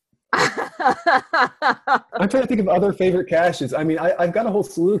 Wow. I'm trying to think of other favorite caches. I mean, I've got a whole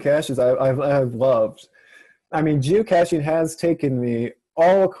slew of caches I've loved. I mean, geocaching has taken me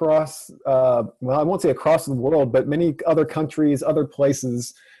all across, well, I won't say across the world, but many other countries, other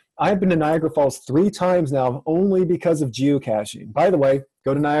places. I've been to Niagara Falls 3 times now, only because of geocaching. By the way,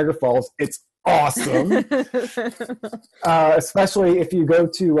 go to Niagara Falls. It's awesome. Especially if you go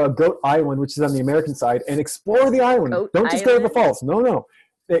to Goat Island, which is on the American side, and explore the island. Don't just go to the falls. No.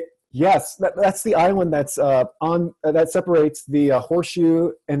 Yes, that's the island that's that separates the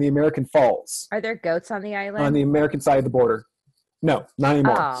Horseshoe and the American Falls. Are there goats on the island? On the American side of the border. No, not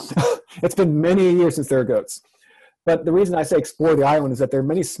anymore. Oh. It's been many years since there are goats. But the reason I say explore the island is that there are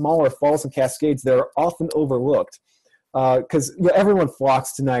many smaller falls and cascades that are often overlooked. Because everyone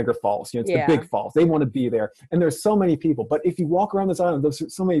flocks to Niagara Falls. It's the big falls. They want to be there. And there's so many people. But if you walk around this island, there's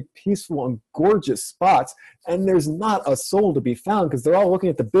so many peaceful and gorgeous spots, and there's not a soul to be found because they're all looking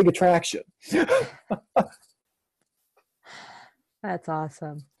at the big attraction. That's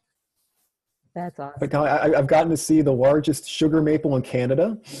awesome. That's awesome. But I've gotten to see the largest sugar maple in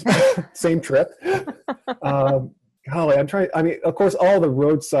Canada. Same trip. Golly, of course, all the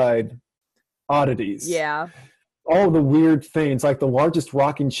roadside oddities. Yeah. All the weird things, like the largest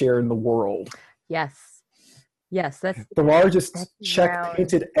rocking chair in the world. Yes, that's the largest Czech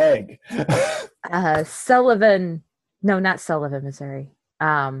painted egg. Sullivan, no, not Sullivan, Missouri.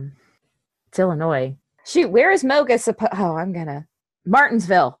 It's Illinois. Shoot, where is Moga?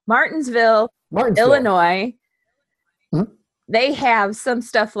 Martinsville, Illinois. Mm-hmm. They have some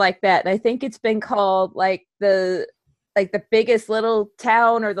stuff like that. And I think it's been called like the biggest little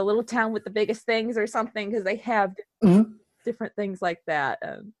town, or the little town with the biggest things, or something, because they have different things like that.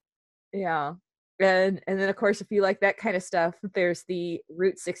 Yeah. And then of course, if you like that kind of stuff, there's the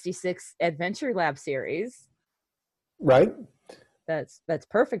Route 66 Adventure Lab series. Right. That's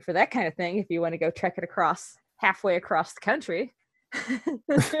perfect for that kind of thing if you want to go trek it halfway across the country.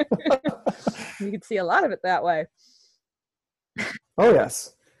 You can see a lot of it that way. Oh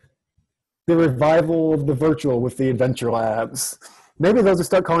yes. The revival of the virtual with the Adventure Labs. Maybe they'll just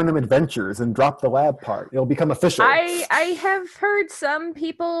start calling them adventures and drop the lab part. It'll become official. I have heard some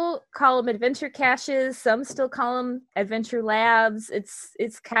people call them adventure caches. Some still call them adventure labs.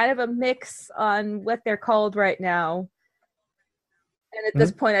 It's kind of a mix on what they're called right now. And at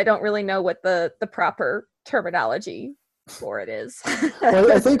this point, I don't really know what the proper terminology for it is.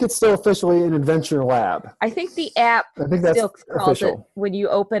 Well, I think it's still officially an adventure lab. I think the app still calls it when you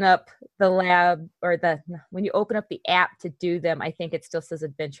open up the lab or when you open up the app to do them, I think it still says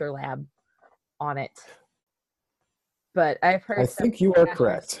Adventure Lab on it. But I've heard I think you are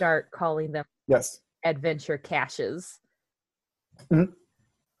correct. Start calling them adventure caches. Mm-hmm.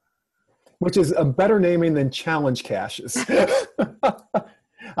 Which is a better naming than challenge caches.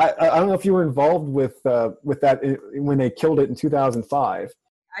 I don't know if you were involved with that when they killed it in 2005.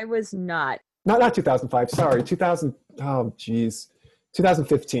 I was not. Not 2005. Sorry, 2000. Oh, geez,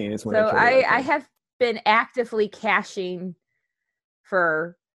 2015 is when. So I have been actively caching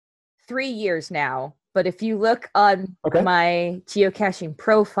for 3 years now. But if you look on my geocaching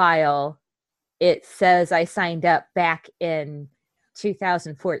profile, it says I signed up back in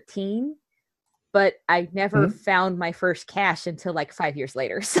 2014. But I never found my first cache until like 5 years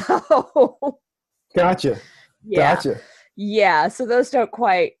later. So Gotcha. Yeah. So those don't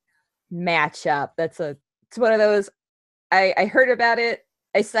quite match up. It's one of those, I heard about it,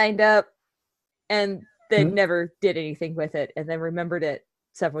 I signed up, and then never did anything with it, and then remembered it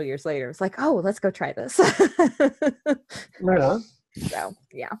several years later. It's like, oh, let's go try this. Right on. So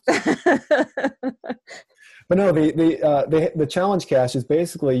yeah. But no, the challenge cache is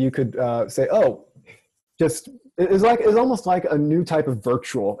basically you could say, oh, it's almost like a new type of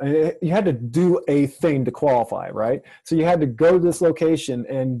virtual, and you had to do a thing to qualify, right? So you had to go to this location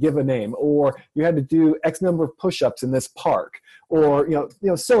and give a name, or you had to do X number of push-ups in this park, or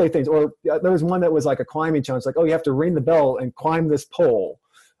silly things. Or there was one that was like a climbing challenge, like, oh, you have to ring the bell and climb this pole.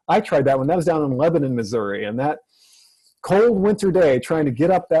 I tried that one. That was down in Lebanon, Missouri, and that cold winter day trying to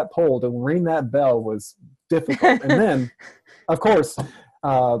get up that pole to ring that bell was difficult. And then, of course,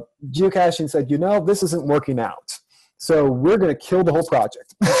 geocaching said, this isn't working out, so we're going to kill the whole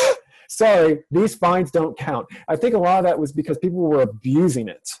project. Sorry, these fines don't count. I think a lot of that was because people were abusing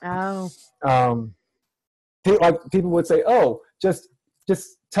it. Oh. Like people would say, oh, just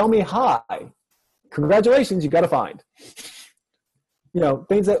tell me hi. Congratulations, you got a fine.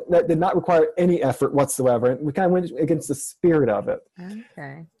 Things that did not require any effort whatsoever. And we kind of went against the spirit of it.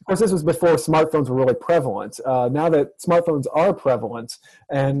 Okay. Of course, this was before smartphones were really prevalent. Now that smartphones are prevalent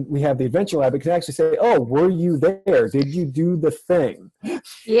and we have the Adventure Lab, it can actually say, oh, were you there? Did you do the thing?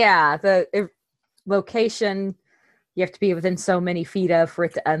 Yeah, the location you have to be within so many feet of for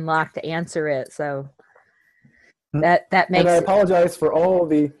it to unlock to answer it. So that makes And I apologize for all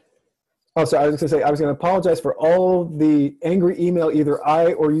the... Oh, sorry, I was going to apologize for all the angry email either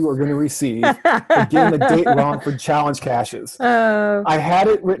I or you are going to receive for getting the date wrong for challenge caches. I had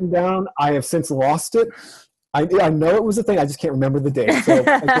it written down. I have since lost it. I know it was a thing. I just can't remember the date. So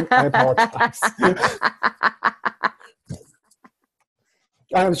I apologize.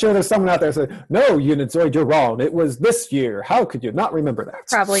 I'm sure there's someone out there saying, no, Unitzoid, you're wrong. It was this year. How could you not remember that?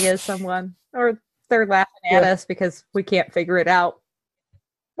 Probably is someone. Or they're laughing at us because we can't figure it out.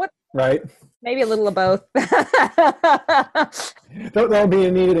 Right. Maybe a little of both. There'll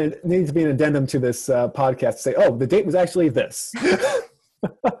be needs to be an addendum to this podcast to say, oh, the date was actually this.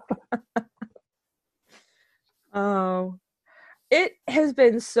 Oh, it has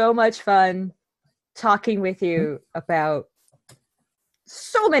been so much fun talking with you about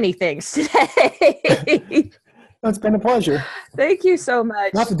so many things today. It's been a pleasure. Thank you so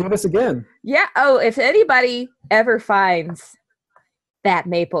much. We'll have to do this again. Yeah. Oh, if anybody ever finds that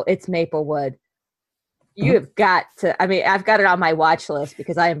it's Maplewood, you have got to, I've got it on my watch list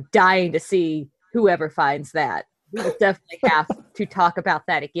because I am dying to see whoever finds that. We will definitely have to talk about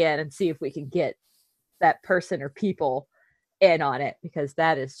that again and see if we can get that person or people in on it, because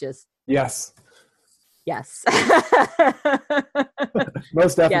that is just... Yes. Most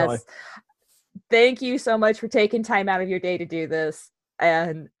definitely. Yes. Thank you so much for taking time out of your day to do this.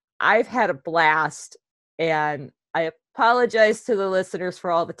 And I've had a blast, and I apologize to the listeners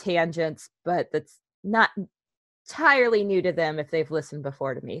for all the tangents, but that's not entirely new to them if they've listened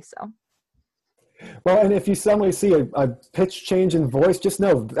before to me. So, well, and if you suddenly see a pitch change in voice, just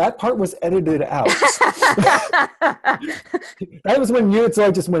know that part was edited out. That was when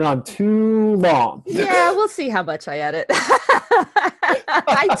Unitzoid just went on too long. Yeah, we'll see how much I edit.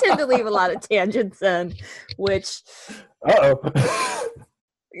 I tend to leave a lot of tangents in, which...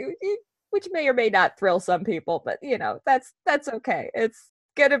 which may or may not thrill some people, but that's okay. It's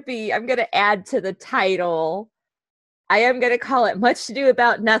gonna be, I'm gonna add to the title. I am gonna call it Much to Do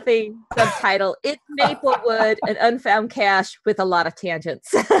About Nothing. Subtitle: It's Maplewood, an unfound cache with a lot of tangents.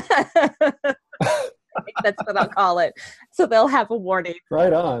 I think that's what I'll call it. So they'll have a warning.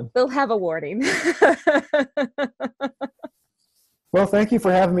 Right on. They'll have a warning. Well, thank you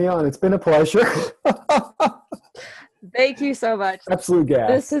for having me on. It's been a pleasure. Thank you so much. Absolute gas.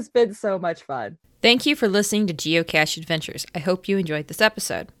 This has been so much fun. Thank you for listening to Geocache Adventures. I hope you enjoyed this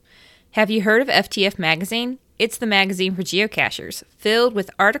episode. Have you heard of FTF Magazine? It's the magazine for geocachers, filled with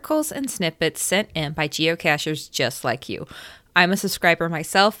articles and snippets sent in by geocachers just like you. I'm a subscriber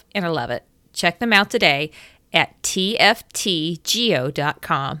myself, and I love it. Check them out today at tftgeo.com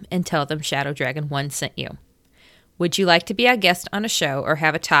and tell them Shadow Dragon 1 sent you. Would you like to be a guest on a show or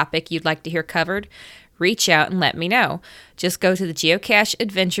have a topic you'd like to hear covered? Reach out and let me know. Just go to the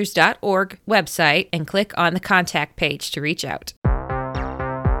geocacheadventures.org website and click on the contact page to reach out.